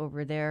out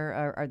over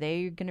there. Are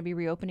they going to be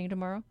reopening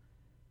tomorrow?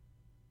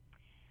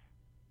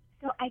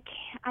 So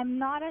I'm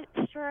not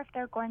sure if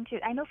they're going to.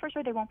 I know for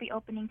sure they won't be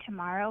opening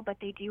tomorrow, but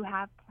they do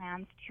have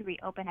plans to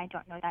reopen. I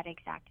don't know that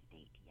exact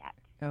date yet.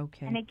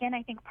 Okay. And again,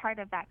 I think part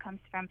of that comes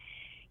from,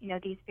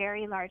 these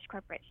very large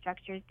corporate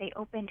structures. They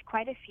opened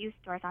quite a few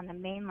stores on the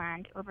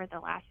mainland over the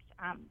last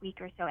week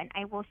or so. And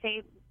I will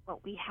say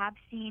what we have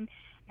seen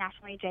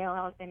nationally,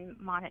 JLL has been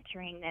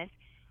monitoring this,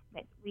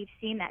 but we've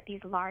seen that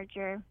these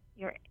larger,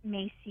 your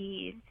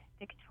Macy's,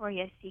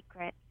 Victoria's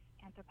Secret,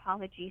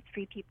 Anthropologie,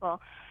 Free People,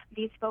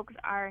 these folks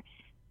are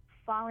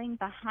falling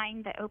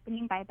behind the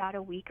opening by about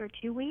a week or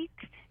 2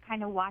 weeks,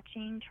 kind of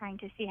watching, trying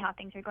to see how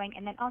things are going.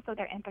 And then also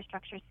their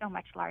infrastructure is so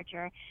much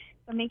larger.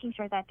 So making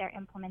sure that they're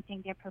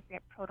implementing the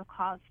appropriate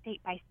protocols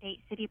state by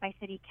state, city by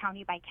city,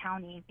 county by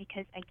county,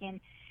 because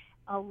again,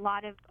 a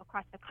lot of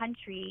across the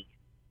country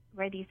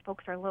where these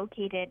folks are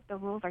located, the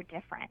rules are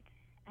different.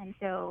 And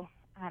so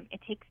it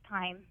takes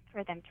time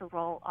for them to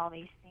roll all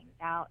these things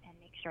out and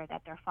make sure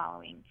that they're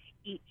following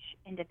each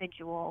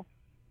individual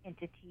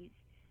entity's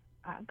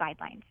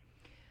guidelines.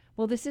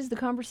 Well, this is The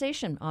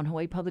Conversation on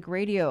Hawaii Public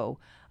Radio.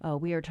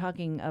 We are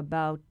talking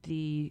about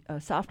the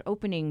soft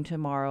opening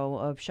tomorrow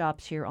of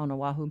shops here on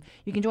Oahu.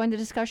 You can join the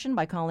discussion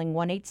by calling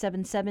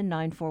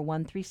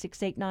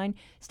 1-877-941-3689.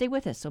 Stay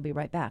with us. We'll be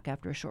right back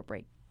after a short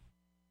break.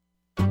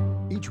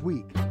 Each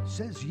week,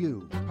 Says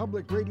You,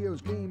 Public Radio's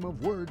game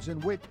of words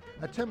and wit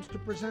attempts to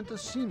present a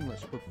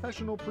seamless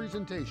professional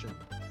presentation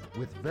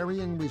with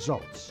varying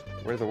results.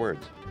 Where are the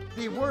words?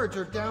 The words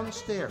are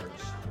downstairs.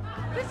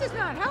 This is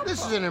not helpful.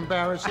 This is an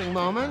embarrassing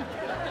moment.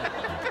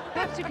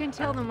 Perhaps you can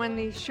tell them when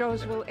these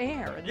shows will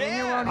air, and then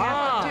you won't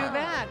have to do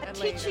that. A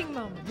teaching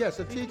moment. Yes,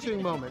 a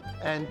teaching moment.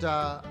 And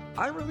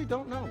I really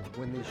don't know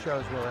when these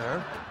shows will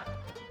air.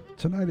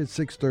 Tonight at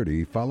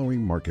 6:30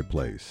 following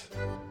Marketplace.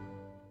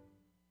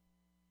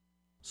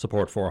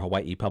 Support for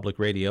Hawaii Public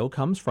Radio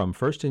comes from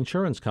First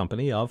Insurance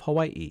Company of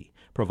Hawaii,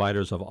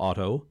 providers of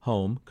auto,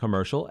 home,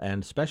 commercial,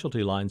 and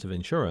specialty lines of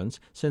insurance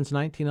since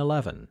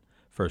 1911.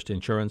 First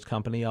Insurance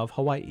Company of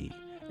Hawaii,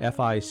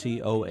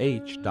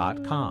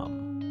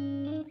 FICOH.com.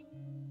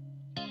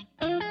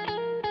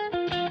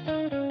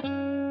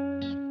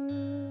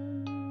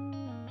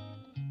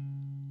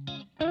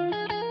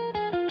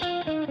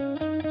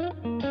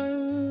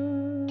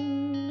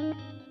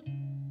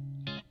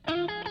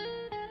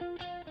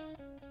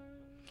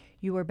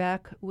 You are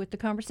back with The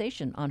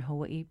Conversation on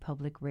Hawaii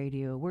Public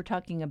Radio. We're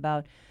talking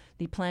about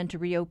the plan to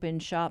reopen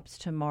shops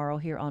tomorrow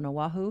here on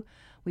Oahu.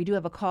 We do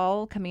have a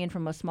call coming in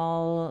from a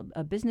small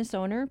business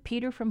owner,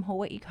 Peter from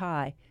Hawaii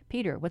Kai.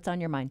 Peter, what's on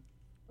your mind?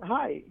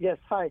 Hi. Yes,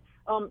 hi.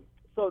 So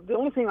the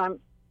only thing I'm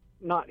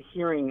not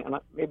hearing, and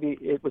maybe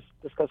it was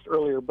discussed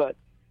earlier, but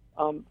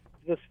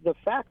the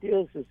fact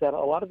is that a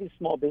lot of these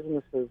small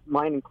businesses,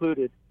 mine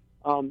included,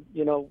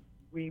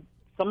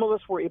 some of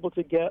us were able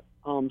to get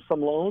some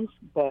loans,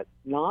 but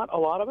not a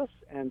lot of us.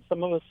 And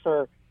some of us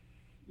are,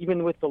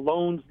 even with the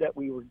loans that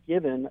we were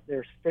given,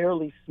 they're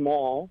fairly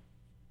small.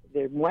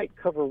 They might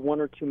cover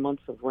 1 or 2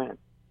 months of rent.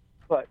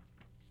 But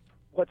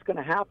what's going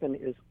to happen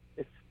is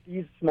if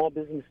these small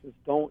businesses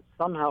don't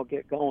somehow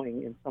get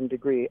going in some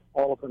degree,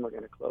 all of them are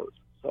going to close.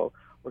 So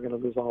we're going to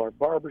lose all our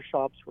barber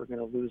shops. We're going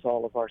to lose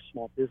all of our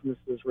small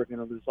businesses. We're going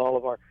to lose all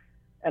of our,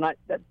 and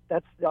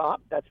that's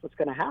what's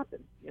going to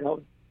happen.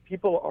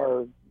 People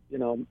are,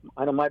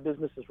 I know my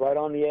business is right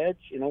on the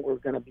edge. We're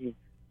going to be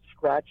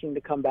scratching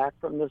to come back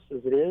from this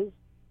as it is.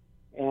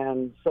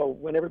 And so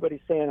when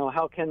everybody's saying,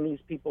 how can these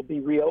people be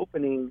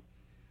reopening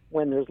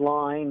when there's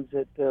lines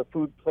at the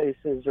food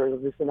places or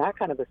this and that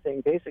kind of a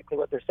thing, basically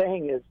what they're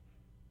saying is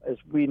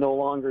we no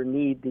longer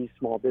need these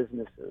small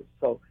businesses.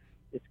 So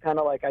it's kind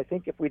of like, I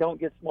think if we don't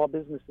get small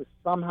businesses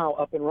somehow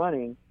up and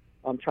running,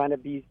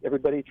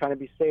 everybody trying to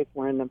be safe,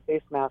 wearing them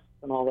face masks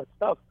and all that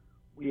stuff,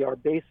 we are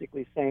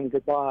basically saying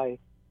goodbye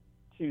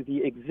to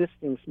the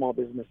existing small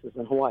businesses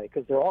in Hawaii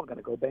because they're all going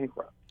to go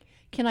bankrupt.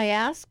 Can I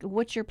ask,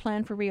 what's your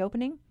plan for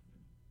reopening?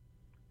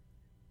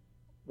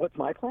 What's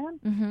my plan?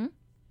 Mm-hmm.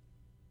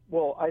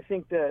 Well, I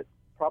think that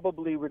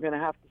probably we're going to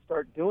have to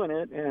start doing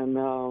it, and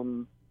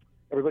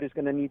everybody's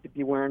going to need to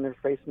be wearing their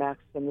face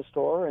masks in the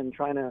store and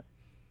trying to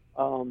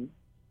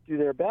do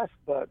their best.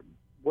 But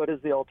what is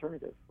the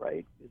alternative,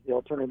 right? Is the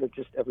alternative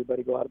just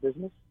everybody go out of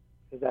business?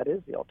 Because that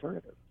is the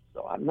alternative.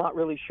 So I'm not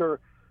really sure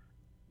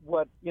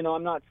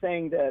I'm not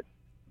saying that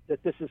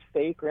that this is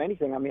fake or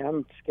anything. I mean,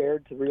 I'm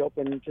scared to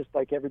reopen just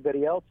like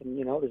everybody else, and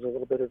there's a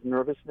little bit of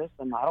nervousness,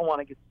 and I don't want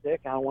to get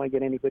sick. I don't want to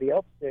get anybody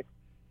else sick,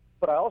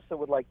 but I also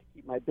would like to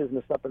keep my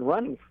business up and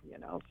running.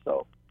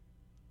 So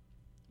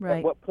right.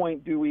 At what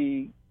point do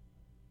we?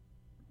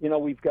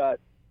 We've got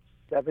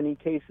 70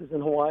 cases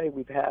in Hawaii.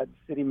 We've had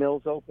City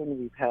Mills open.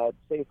 We've had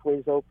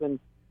Safeways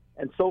open,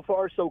 and so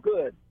far so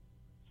good.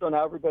 So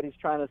now everybody's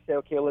trying to say,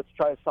 okay, let's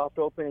try a soft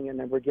opening, and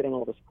then we're getting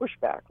all this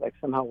pushback, like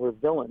somehow we're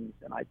villains.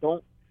 And I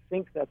don't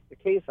think that's the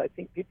case. I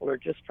think people are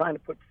just trying to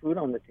put food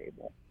on the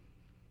table.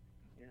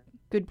 Yeah.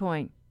 Good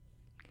point.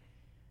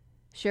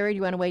 Sherry, do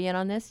you want to weigh in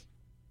on this?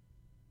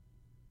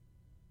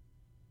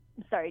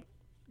 I'm sorry,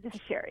 this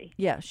is Sherry.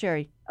 Yeah,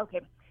 Sherry.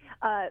 Okay.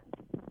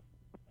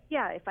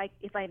 Yeah,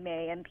 if I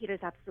may, and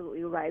Peter's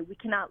absolutely right. We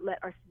cannot let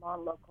our small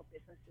local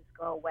businesses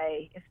go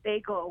away. If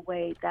they go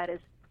away, that is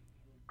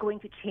going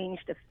to change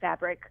the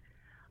fabric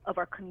of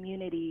our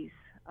communities,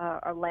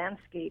 our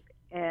landscape,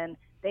 and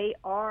they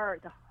are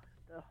the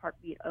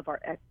heartbeat of our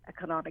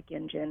economic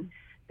engine.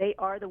 They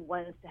are the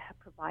ones that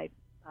provide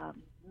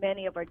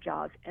many of our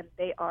jobs, and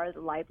they are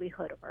the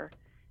livelihood of our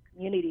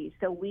communities.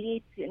 So we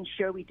need to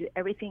ensure we do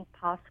everything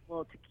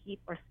possible to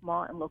keep our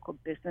small and local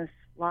business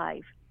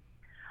live.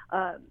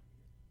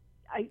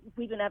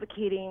 We've been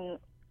advocating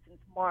since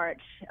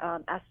March,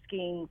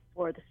 asking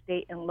for the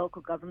state and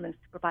local governments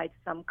to provide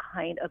some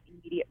kind of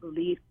immediate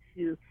relief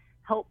to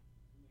help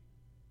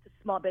the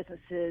small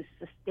businesses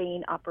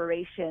sustain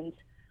operations.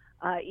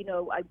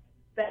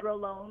 Federal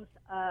loans,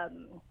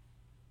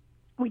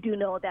 we do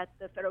know that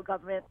the federal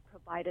government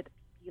provided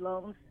PPP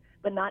loans,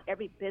 but not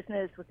every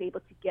business was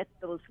able to get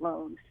those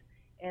loans.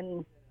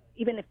 And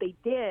even if they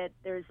did,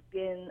 there's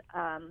been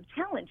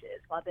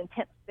challenges. While the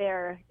intent's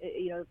there,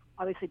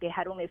 obviously they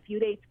had only a few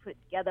days to put it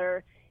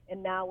together,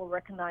 and now we're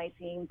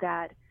recognizing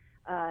that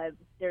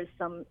there's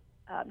some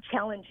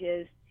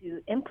challenges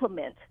to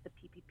implement the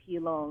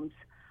PPP loans.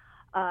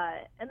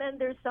 And then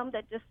there's some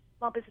that just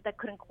small businesses that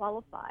couldn't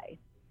qualify.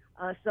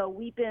 So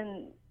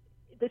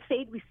the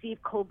state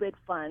received COVID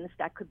funds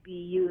that could be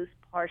used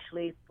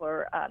partially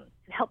for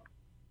to help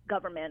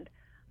government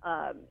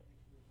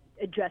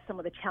address some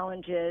of the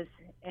challenges,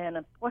 and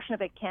a portion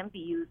of it can be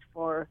used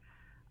for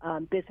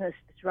business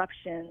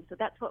disruption. So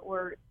that's what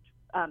we're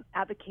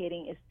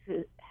advocating, is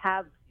to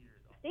have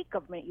the state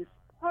government use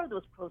part of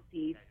those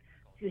proceeds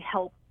to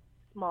help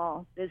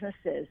small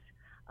businesses.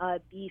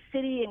 The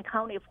city and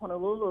county of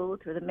Honolulu,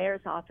 through the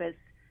mayor's office,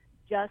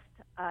 just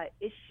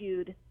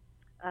issued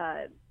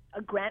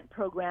a grant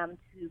program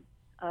to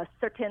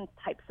certain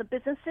types of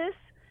businesses,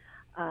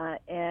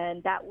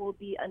 and that will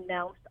be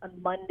announced on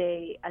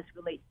Monday as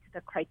relates to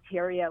the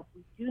criteria.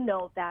 We do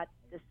know that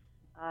this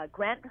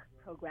grant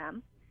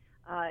program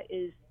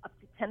is up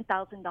to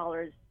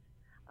 $10,000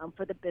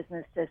 for the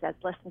businesses.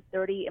 That's less than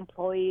 30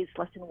 employees,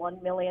 less than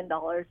 $1 million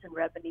in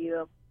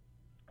revenue,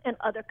 and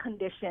other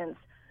conditions.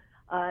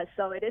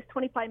 So it is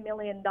 $25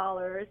 million.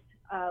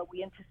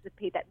 We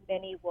anticipate that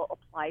many will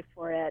apply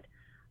for it,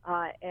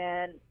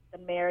 and the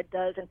mayor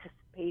does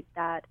anticipate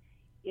that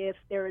if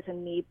there is a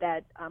need,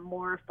 that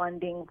more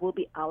funding will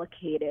be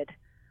allocated.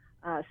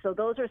 So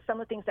those are some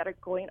of the things that are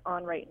going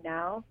on right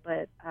now.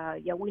 But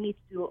we need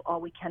to do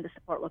all we can to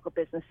support local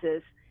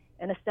businesses.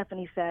 And as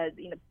Stephanie said,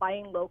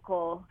 buying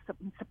local,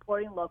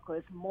 supporting local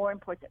is more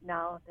important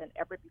now than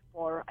ever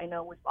before. I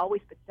know we've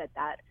always said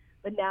that,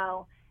 but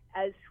now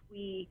as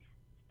we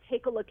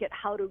take a look at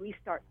how to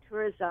restart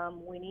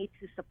tourism, we need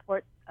to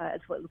support,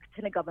 as what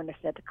Lieutenant Governor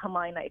said, the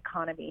Kama'aina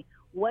economy.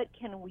 What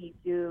can we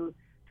do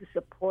to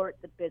support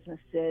the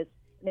businesses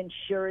and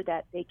ensure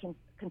that they can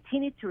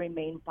continue to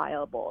remain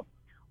viable?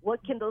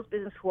 What can those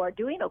businesses who are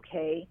doing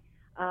okay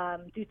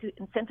do to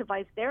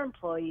incentivize their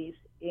employees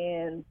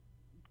and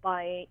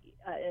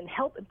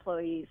help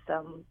employees,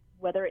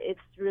 whether it's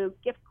through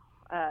gift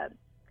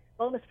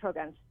bonus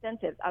programs,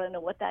 incentives? I don't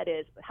know what that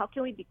is, but how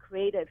can we be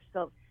creative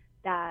so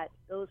that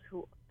those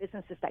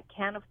businesses that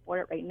can't afford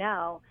it right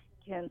now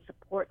can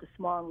support the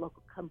small and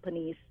local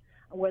companies,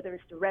 whether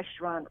it's the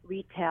restaurant,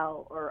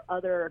 retail, or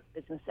other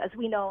businesses? As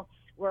we know,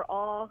 we're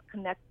all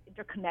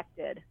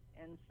interconnected,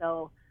 and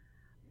so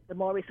the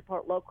more we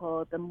support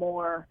local, the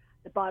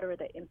broader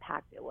the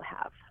impact it will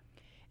have.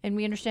 And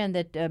we understand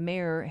that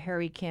Mayor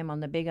Harry Kim on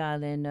the Big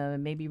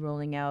Island may be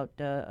rolling out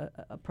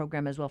a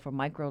program as well for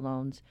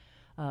microloans,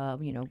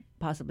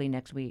 possibly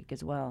next week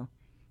as well.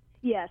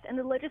 Yes, and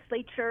the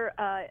legislature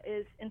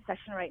is in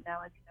session right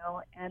now, as you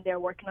know, and they're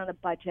working on a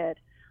budget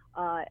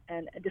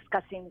and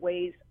discussing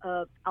ways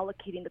of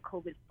allocating the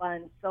COVID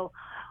funds. So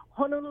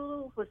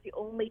Honolulu was the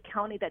only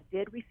county that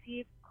did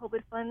receive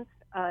COVID funds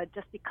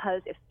just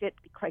because it fit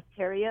the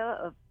criteria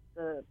of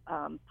the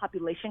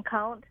population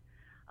count.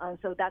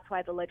 So that's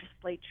why the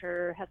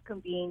legislature has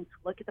convened to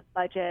look at the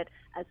budget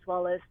as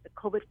well as the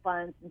COVID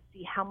funds and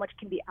see how much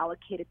can be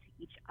allocated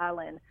to each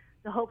island.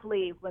 So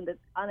hopefully when the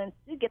islands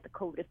do get the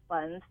COVID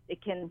funds, they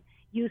can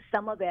use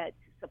some of it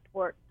to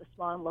support the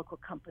small and local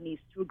companies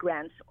through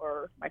grants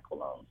or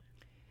microloans.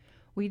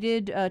 We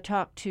did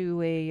talk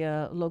to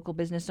a local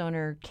business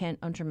owner, Kent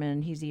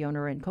Unterman. He's the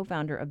owner and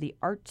co-founder of the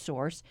Art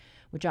Source,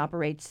 which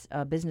operates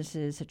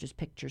businesses such as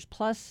Pictures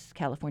Plus,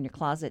 California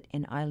Closet,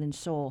 and Island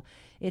Soul.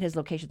 It has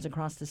locations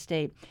across the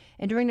state.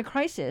 And during the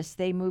crisis,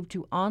 they moved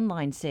to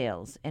online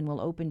sales and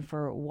will open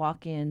for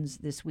walk-ins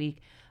this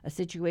week, a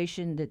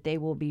situation that they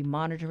will be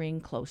monitoring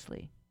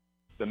closely.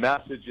 The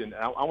message, and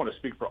I want to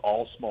speak for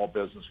all small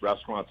business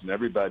restaurants and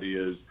everybody,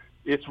 is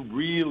it's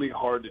really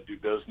hard to do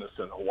business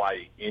in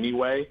Hawaii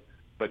anyway.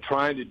 But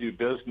trying to do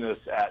business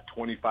at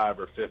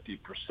 25 or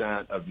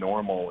 50% of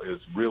normal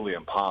is really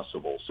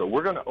impossible. So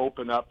we're going to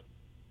open up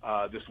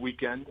this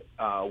weekend.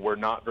 We're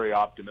not very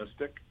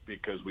optimistic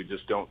because we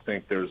just don't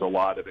think there's a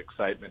lot of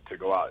excitement to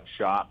go out and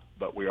shop.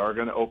 But we are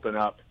going to open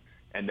up,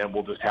 and then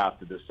we'll just have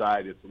to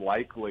decide. It's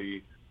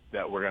likely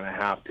that we're going to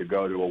have to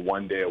go to a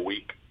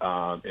one-day-a-week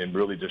and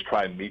really just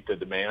try and meet the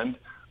demand.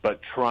 But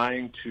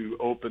trying to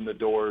open the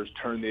doors,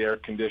 turn the air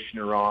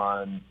conditioner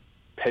on,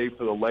 pay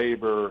for the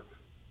labor,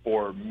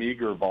 or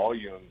meager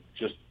volume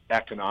just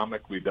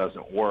economically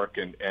doesn't work,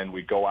 and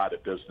we go out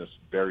of business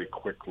very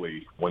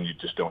quickly when you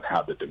just don't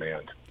have the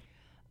demand.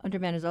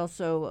 Underman is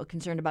also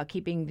concerned about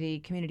keeping the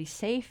community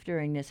safe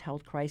during this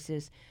health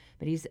crisis,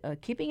 but he's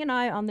keeping an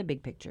eye on the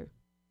big picture.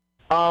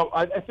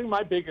 I think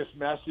my biggest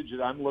message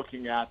that I'm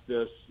looking at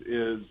this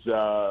is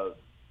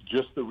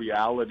just the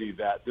reality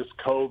that this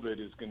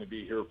COVID is going to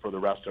be here for the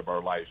rest of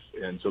our life.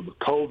 And so the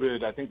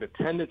COVID, I think the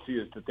tendency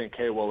is to think,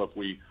 hey, well, if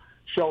we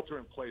shelter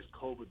in place,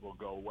 COVID will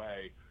go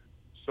away.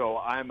 So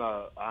I'm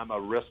a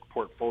risk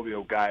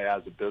portfolio guy.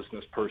 As a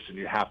business person,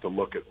 you have to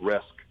look at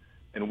risk.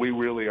 And we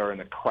really are in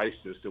a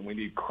crisis, and we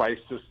need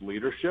crisis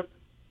leadership.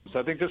 So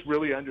I think just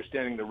really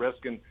understanding the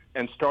risk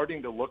and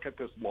starting to look at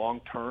this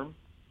long term,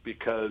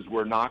 because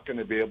we're not going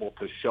to be able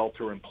to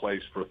shelter in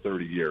place for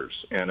 30 years.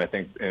 And I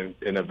think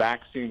in a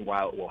vaccine,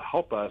 while it will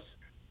help us,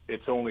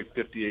 it's only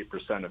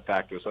 58%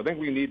 effective. So I think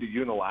we need to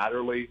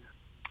unilaterally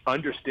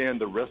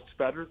understand the risks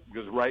better,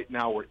 because right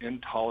now we're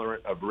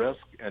intolerant of risk,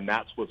 and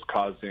that's what's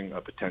causing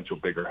a potential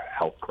bigger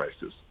health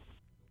crisis.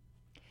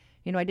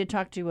 You know, I did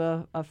talk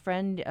to a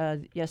friend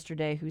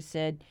yesterday who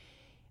said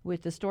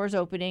with the stores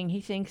opening,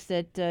 he thinks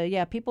that,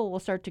 people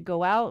will start to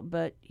go out,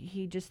 but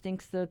he just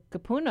thinks the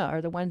kapuna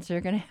are the ones that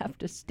are going to have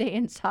to stay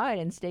inside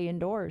and stay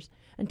indoors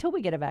until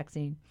we get a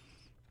vaccine.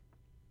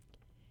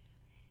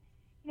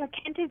 You know,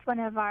 Kent is one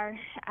of our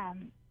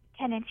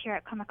tenants here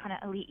at Kamakana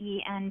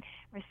Ali'i, and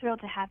we're thrilled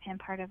to have him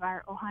part of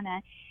our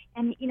ohana.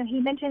 And, you know, he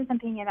mentioned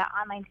something about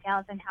online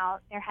sales and how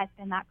there has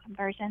been that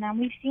conversion, and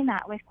we've seen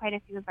that with quite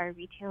a few of our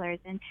retailers.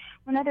 And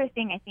one other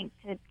thing I think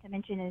to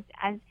mention is,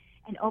 as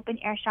an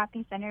open-air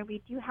shopping center,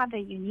 we do have a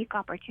unique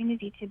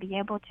opportunity to be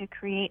able to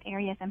create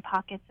areas and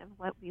pockets of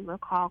what we will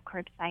call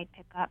curbside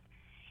pickup.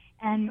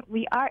 And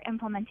we are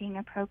implementing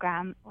a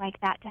program like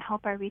that to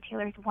help our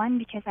retailers, one,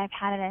 because I've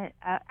had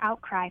an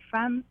outcry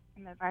from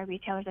some of our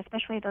retailers,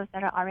 especially those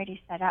that are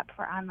already set up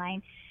for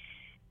online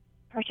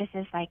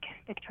purchases like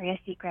Victoria's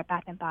Secret,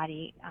 Bath &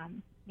 Body,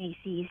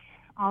 Macy's,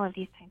 all of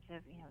these types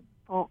of,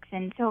 folks.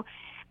 And so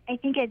I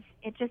think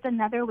it's just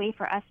another way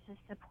for us to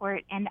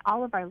support, and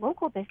all of our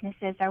local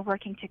businesses are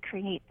working to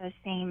create those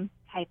same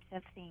types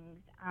of things.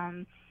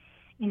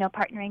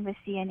 Partnering with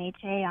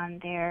CNHA on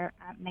their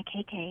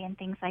Makeke and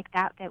things like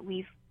that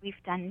we've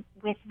done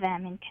with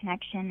them in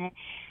connection. And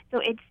so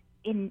it's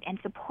in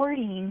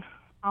supporting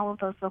all of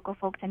those local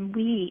folks, and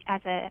we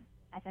as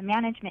a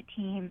management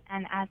team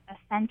and as a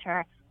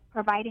center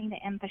providing the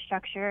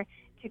infrastructure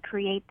to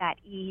create that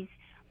ease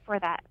for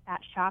that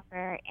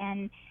shopper.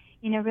 And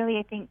really,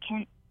 I think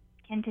Kent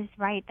is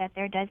right that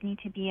there does need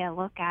to be a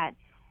look at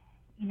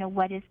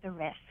what is the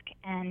risk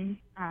and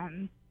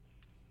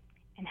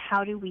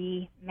how do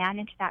we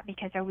manage that,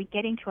 because are we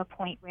getting to a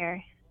point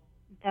where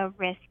the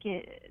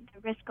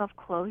risk of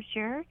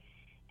closure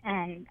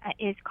and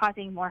is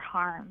causing more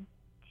harm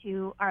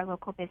to our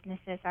local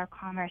businesses, our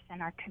commerce,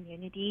 and our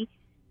community?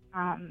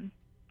 And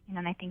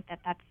I think that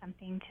that's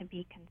something to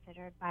be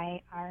considered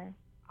by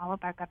all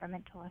of our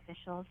governmental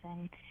officials,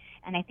 and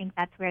I think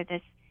that's where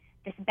this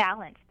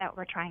balance that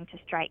we're trying to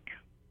strike,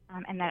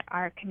 and that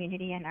our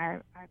community and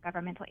our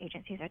governmental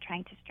agencies are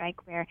trying to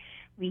strike, where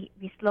we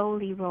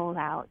slowly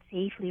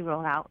safely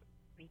roll out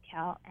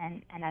retail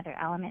and other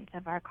elements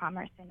of our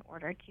commerce in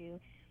order to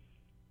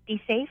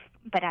be safe,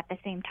 but at the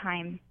same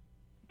time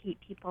keep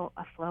people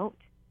afloat,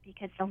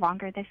 because the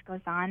longer this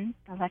goes on,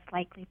 the less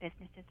likely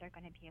businesses are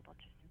going to be able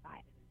to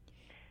survive.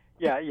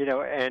 Yeah,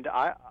 and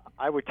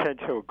I would tend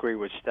to agree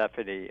with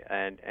Stephanie,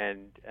 and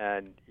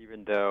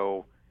even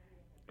though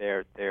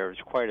there's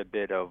quite a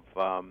bit of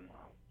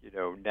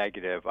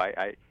negative,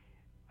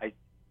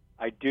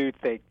 I do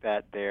think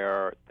that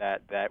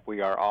that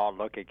we are all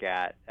looking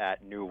at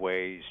new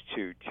ways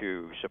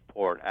to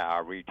support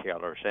our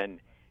retailers. And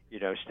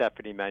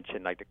Stephanie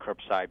mentioned like the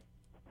curbside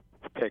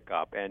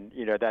pickup, and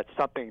that's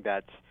something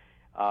that's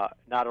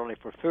not only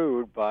for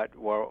food, but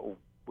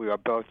we are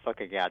both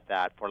looking at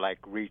that for like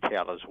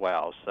retail as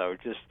well. So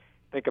just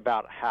think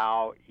about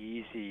how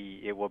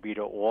easy it will be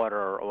to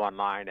order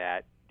online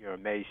at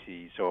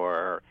Macy's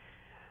or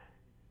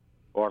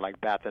or like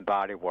Bath and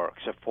Body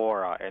Works,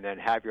 Sephora, and then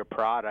have your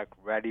product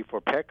ready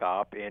for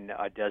pickup in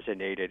a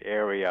designated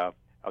area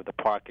of the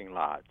parking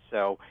lot.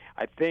 So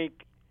I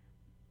think,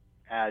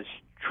 as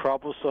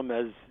troublesome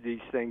as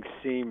these things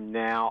seem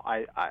now,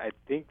 I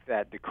think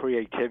that the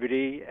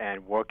creativity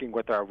and working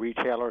with our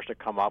retailers to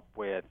come up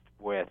with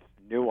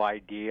new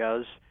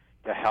ideas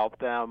to help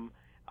them,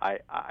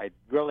 I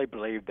really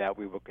believe that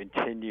we will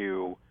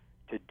continue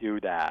to do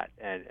that,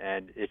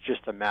 and it's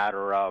just a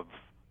matter of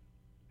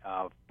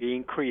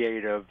being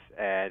creative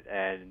and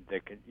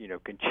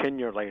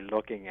continually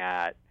looking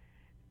at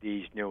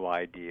these new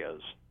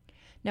ideas.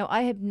 Now,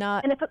 I have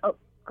not. And if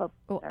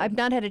I've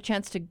not had a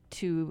chance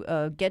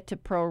to get to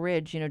Pearl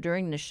Ridge,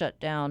 during the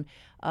shutdown,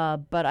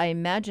 but I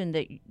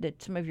imagine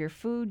that some of your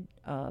food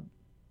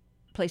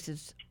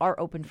places are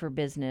open for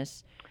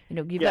business.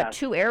 You've got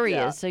two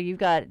areas, so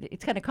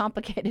it's kind of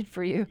complicated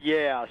for you.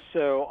 Yeah,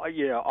 so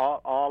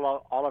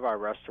all of our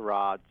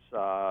restaurants,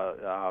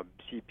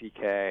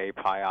 CPK,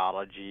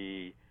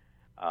 Pieology,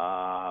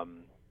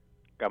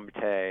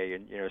 Gumte,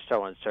 and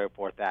so on and so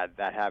forth, that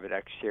have an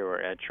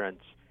exterior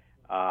entrance,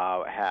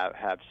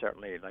 have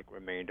certainly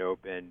remained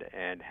open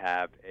and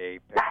have a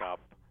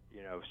pickup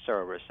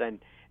service, and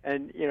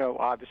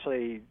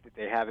obviously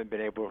they haven't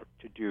been able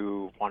to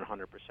do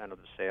 100% of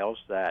the sales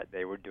that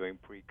they were doing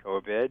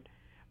pre-COVID,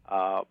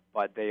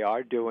 but they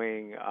are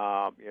doing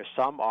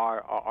some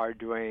are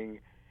doing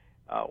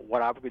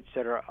what I would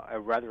consider a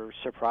rather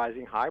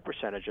surprising high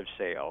percentage of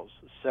sales.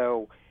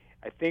 So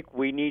I think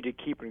we need to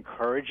keep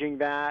encouraging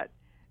that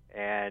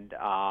and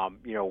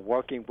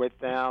working with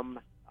them.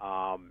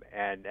 And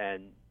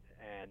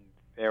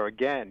there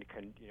again,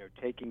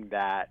 taking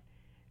that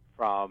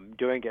from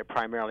doing it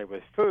primarily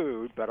with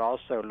food, but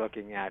also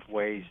looking at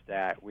ways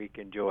that we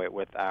can do it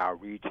with our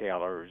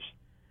retailers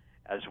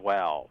as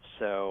well.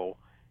 So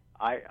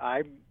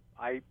I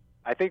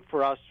think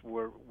for us,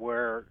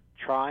 we're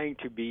trying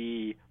to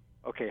be,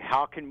 okay,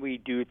 how can we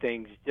do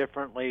things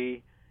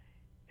differently,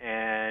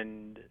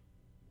 and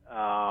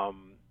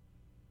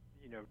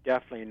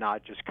definitely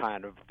not just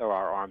kind of throw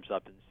our arms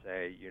up and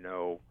say,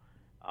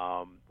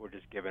 we're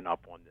just giving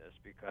up on this,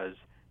 because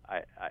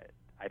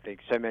I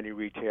think so many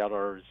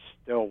retailers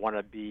still want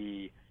to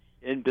be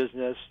in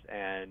business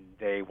and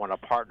they want to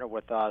partner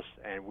with us,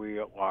 and we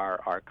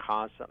are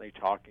constantly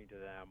talking to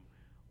them,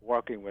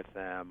 working with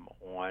them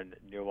on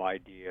new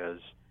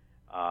ideas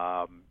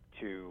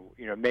to,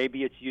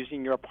 maybe it's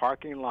using your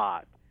parking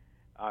lot.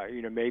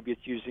 Maybe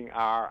it's using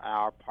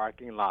our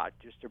parking lot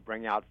just to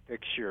bring out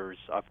fixtures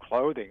of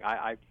clothing.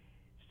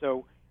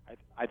 So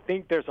I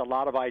think there's a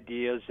lot of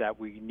ideas that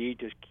we need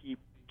to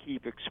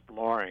keep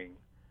exploring,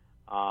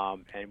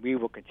 and we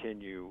will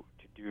continue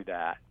to do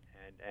that.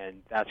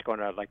 And that's going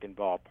to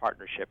involve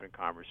partnership and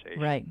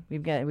conversation. Right.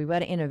 We've got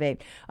to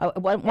innovate. I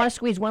want to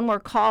squeeze one more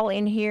call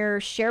in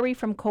here. Sherry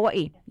from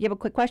Kauai. You have a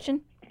quick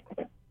question?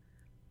 Yes,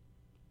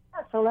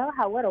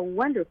 aloha. What a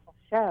wonderful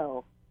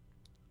show.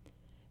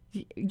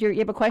 You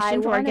have a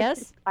question for our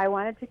guest? I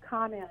wanted to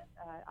comment.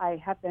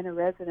 I have been a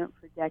resident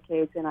for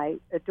decades, and I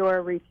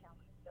adore retail,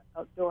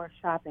 adore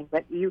shopping.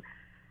 But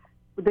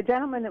the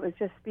gentleman that was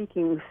just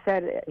speaking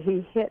said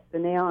he hit the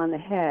nail on the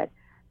head,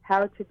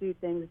 how to do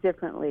things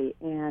differently.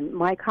 And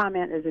my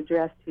comment is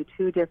addressed to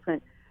two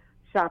different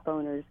shop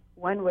owners.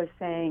 One was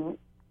saying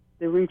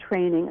the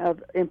retraining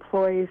of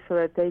employees so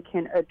that they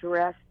can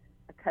address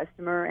a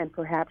customer and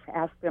perhaps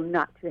ask them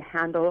not to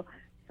handle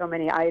so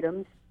many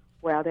items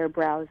while they're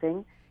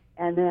browsing.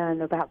 And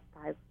then about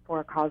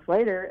 4 calls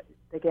later,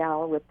 the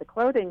gal with the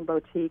clothing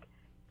boutique,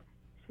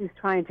 she's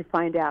trying to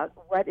find out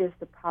what is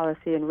the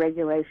policy and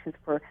regulations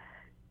for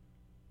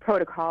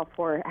protocol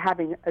for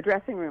having a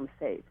dressing room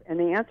safe. And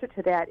the answer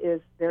to that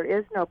is there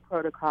is no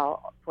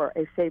protocol for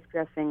a safe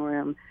dressing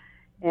room.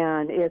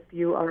 And if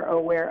you are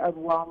aware of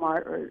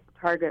Walmart or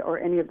Target or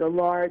any of the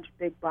large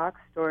big box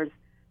stores,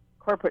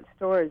 corporate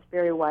stores,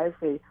 very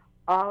wisely,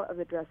 all of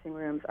the dressing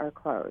rooms are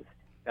closed.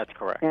 That's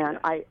correct. And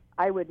yes.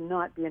 I would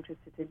not be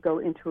interested to go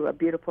into a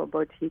beautiful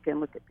boutique and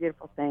look at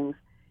beautiful things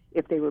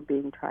if they were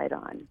being tried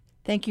on.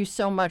 Thank you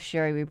so much,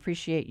 Sherry. We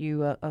appreciate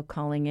you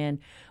calling in.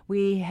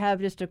 We have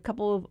just a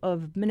couple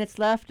of minutes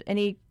left.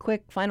 Any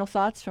quick final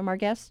thoughts from our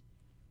guests?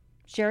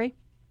 Sherry?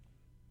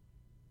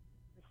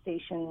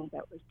 Station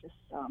that was just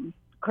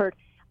occurred.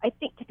 I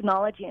think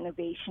technology and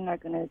innovation are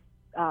going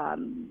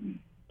to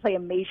play a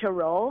major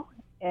role,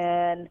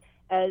 and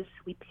as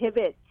we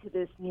pivot to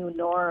this new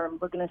norm,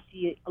 we're going to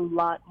see a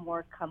lot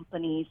more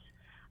companies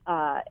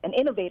and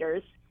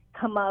innovators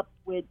come up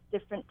with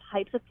different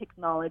types of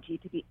technology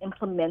to be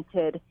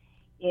implemented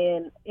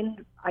in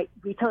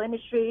retail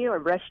industry or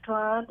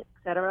restaurant, et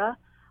cetera.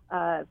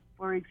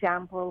 For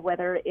example,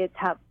 whether it's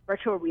have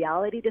virtual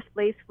reality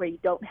displays where you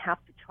don't have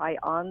to try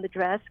on the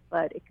dress,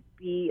 but it could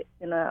be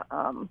in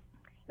some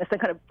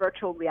kind of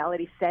virtual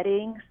reality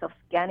setting,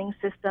 self-scanning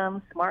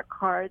systems, smart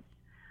cards,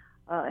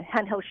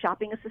 handheld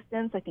shopping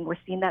assistants. I think we're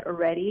seeing that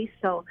already.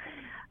 So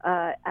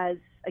as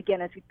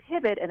we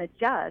pivot and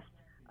adjust,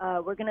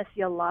 we're going to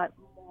see a lot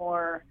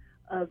more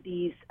of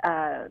these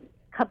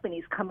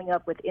companies coming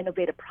up with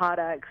innovative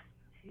products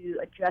to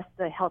address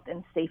the health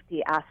and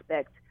safety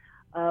aspect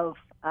of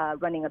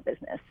running a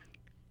business.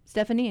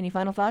 Stephanie, any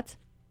final thoughts?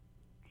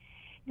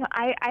 No,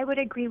 I would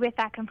agree with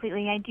that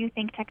completely. I do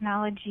think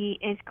technology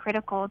is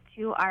critical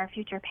to our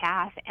future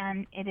path,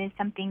 and it is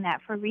something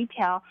that for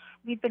retail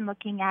we've been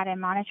looking at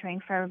and monitoring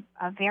for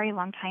a very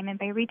long time. And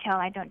by retail,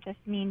 I don't just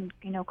mean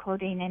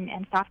clothing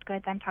and soft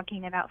goods. I'm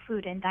talking about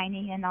food and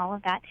dining and all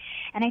of that.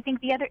 And I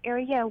think the other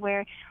area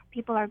where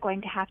people are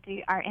going to have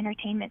to, our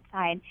entertainment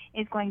side,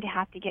 is going to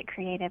have to get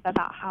creative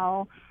about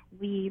how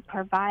we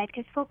provide,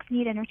 because folks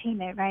need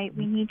entertainment, right?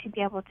 We need to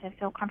be able to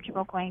feel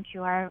comfortable going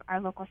to our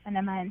local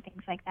cinema and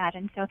things like that.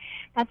 And so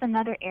that's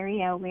another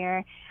area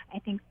where I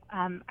think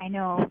I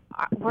know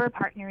we're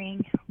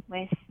partnering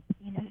with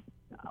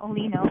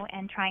Olino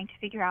and trying to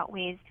figure out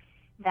ways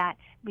that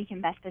we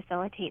can best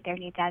facilitate their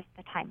needs as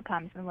the time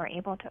comes when we're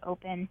able to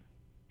open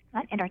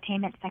that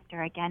entertainment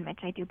sector again, which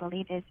I do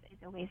believe is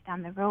a ways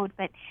down the road.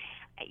 But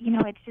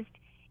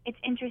it's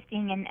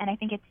interesting, and I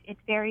think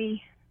it's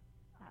very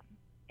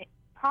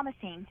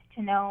promising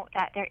to know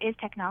that there is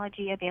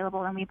technology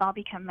available, and we've all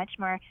become much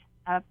more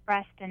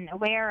abreast and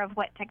aware of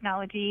what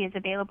technology is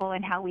available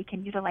and how we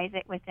can utilize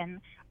it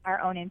within our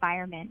own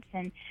environments.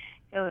 And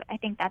so I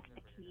think that's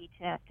the key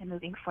to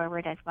moving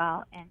forward as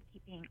well and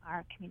keeping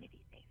our community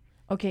safe.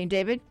 Okay,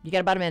 David, you got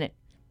about a minute.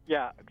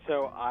 Yeah,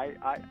 so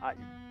I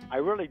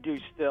really do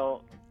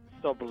still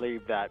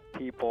believe that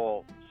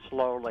people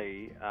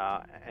slowly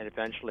and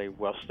eventually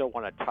will still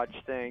want to touch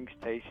things,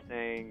 taste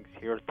things,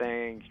 hear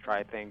things,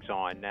 try things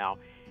on. Now,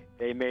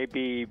 they may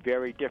be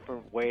very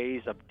different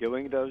ways of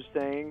doing those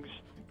things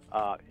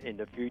in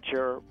the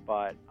future,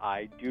 but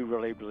I do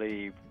really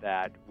believe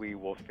that we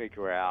will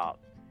figure out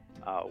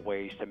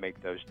ways to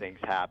make those things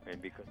happen.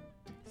 Because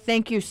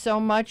Thank you so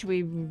much.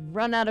 We've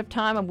run out of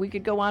time and we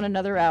could go on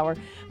another hour.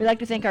 We'd like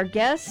to thank our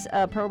guests,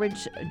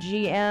 ProRidge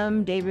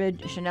GM David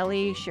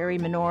Shinelli, Sherry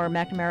Minor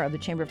McNamara of the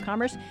Chamber of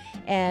Commerce,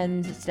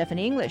 and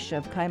Stephanie English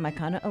of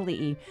Kaimakana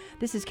Ali'i.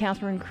 This is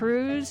Catherine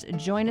Cruz.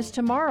 Join us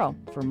tomorrow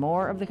for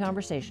more of the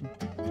conversation.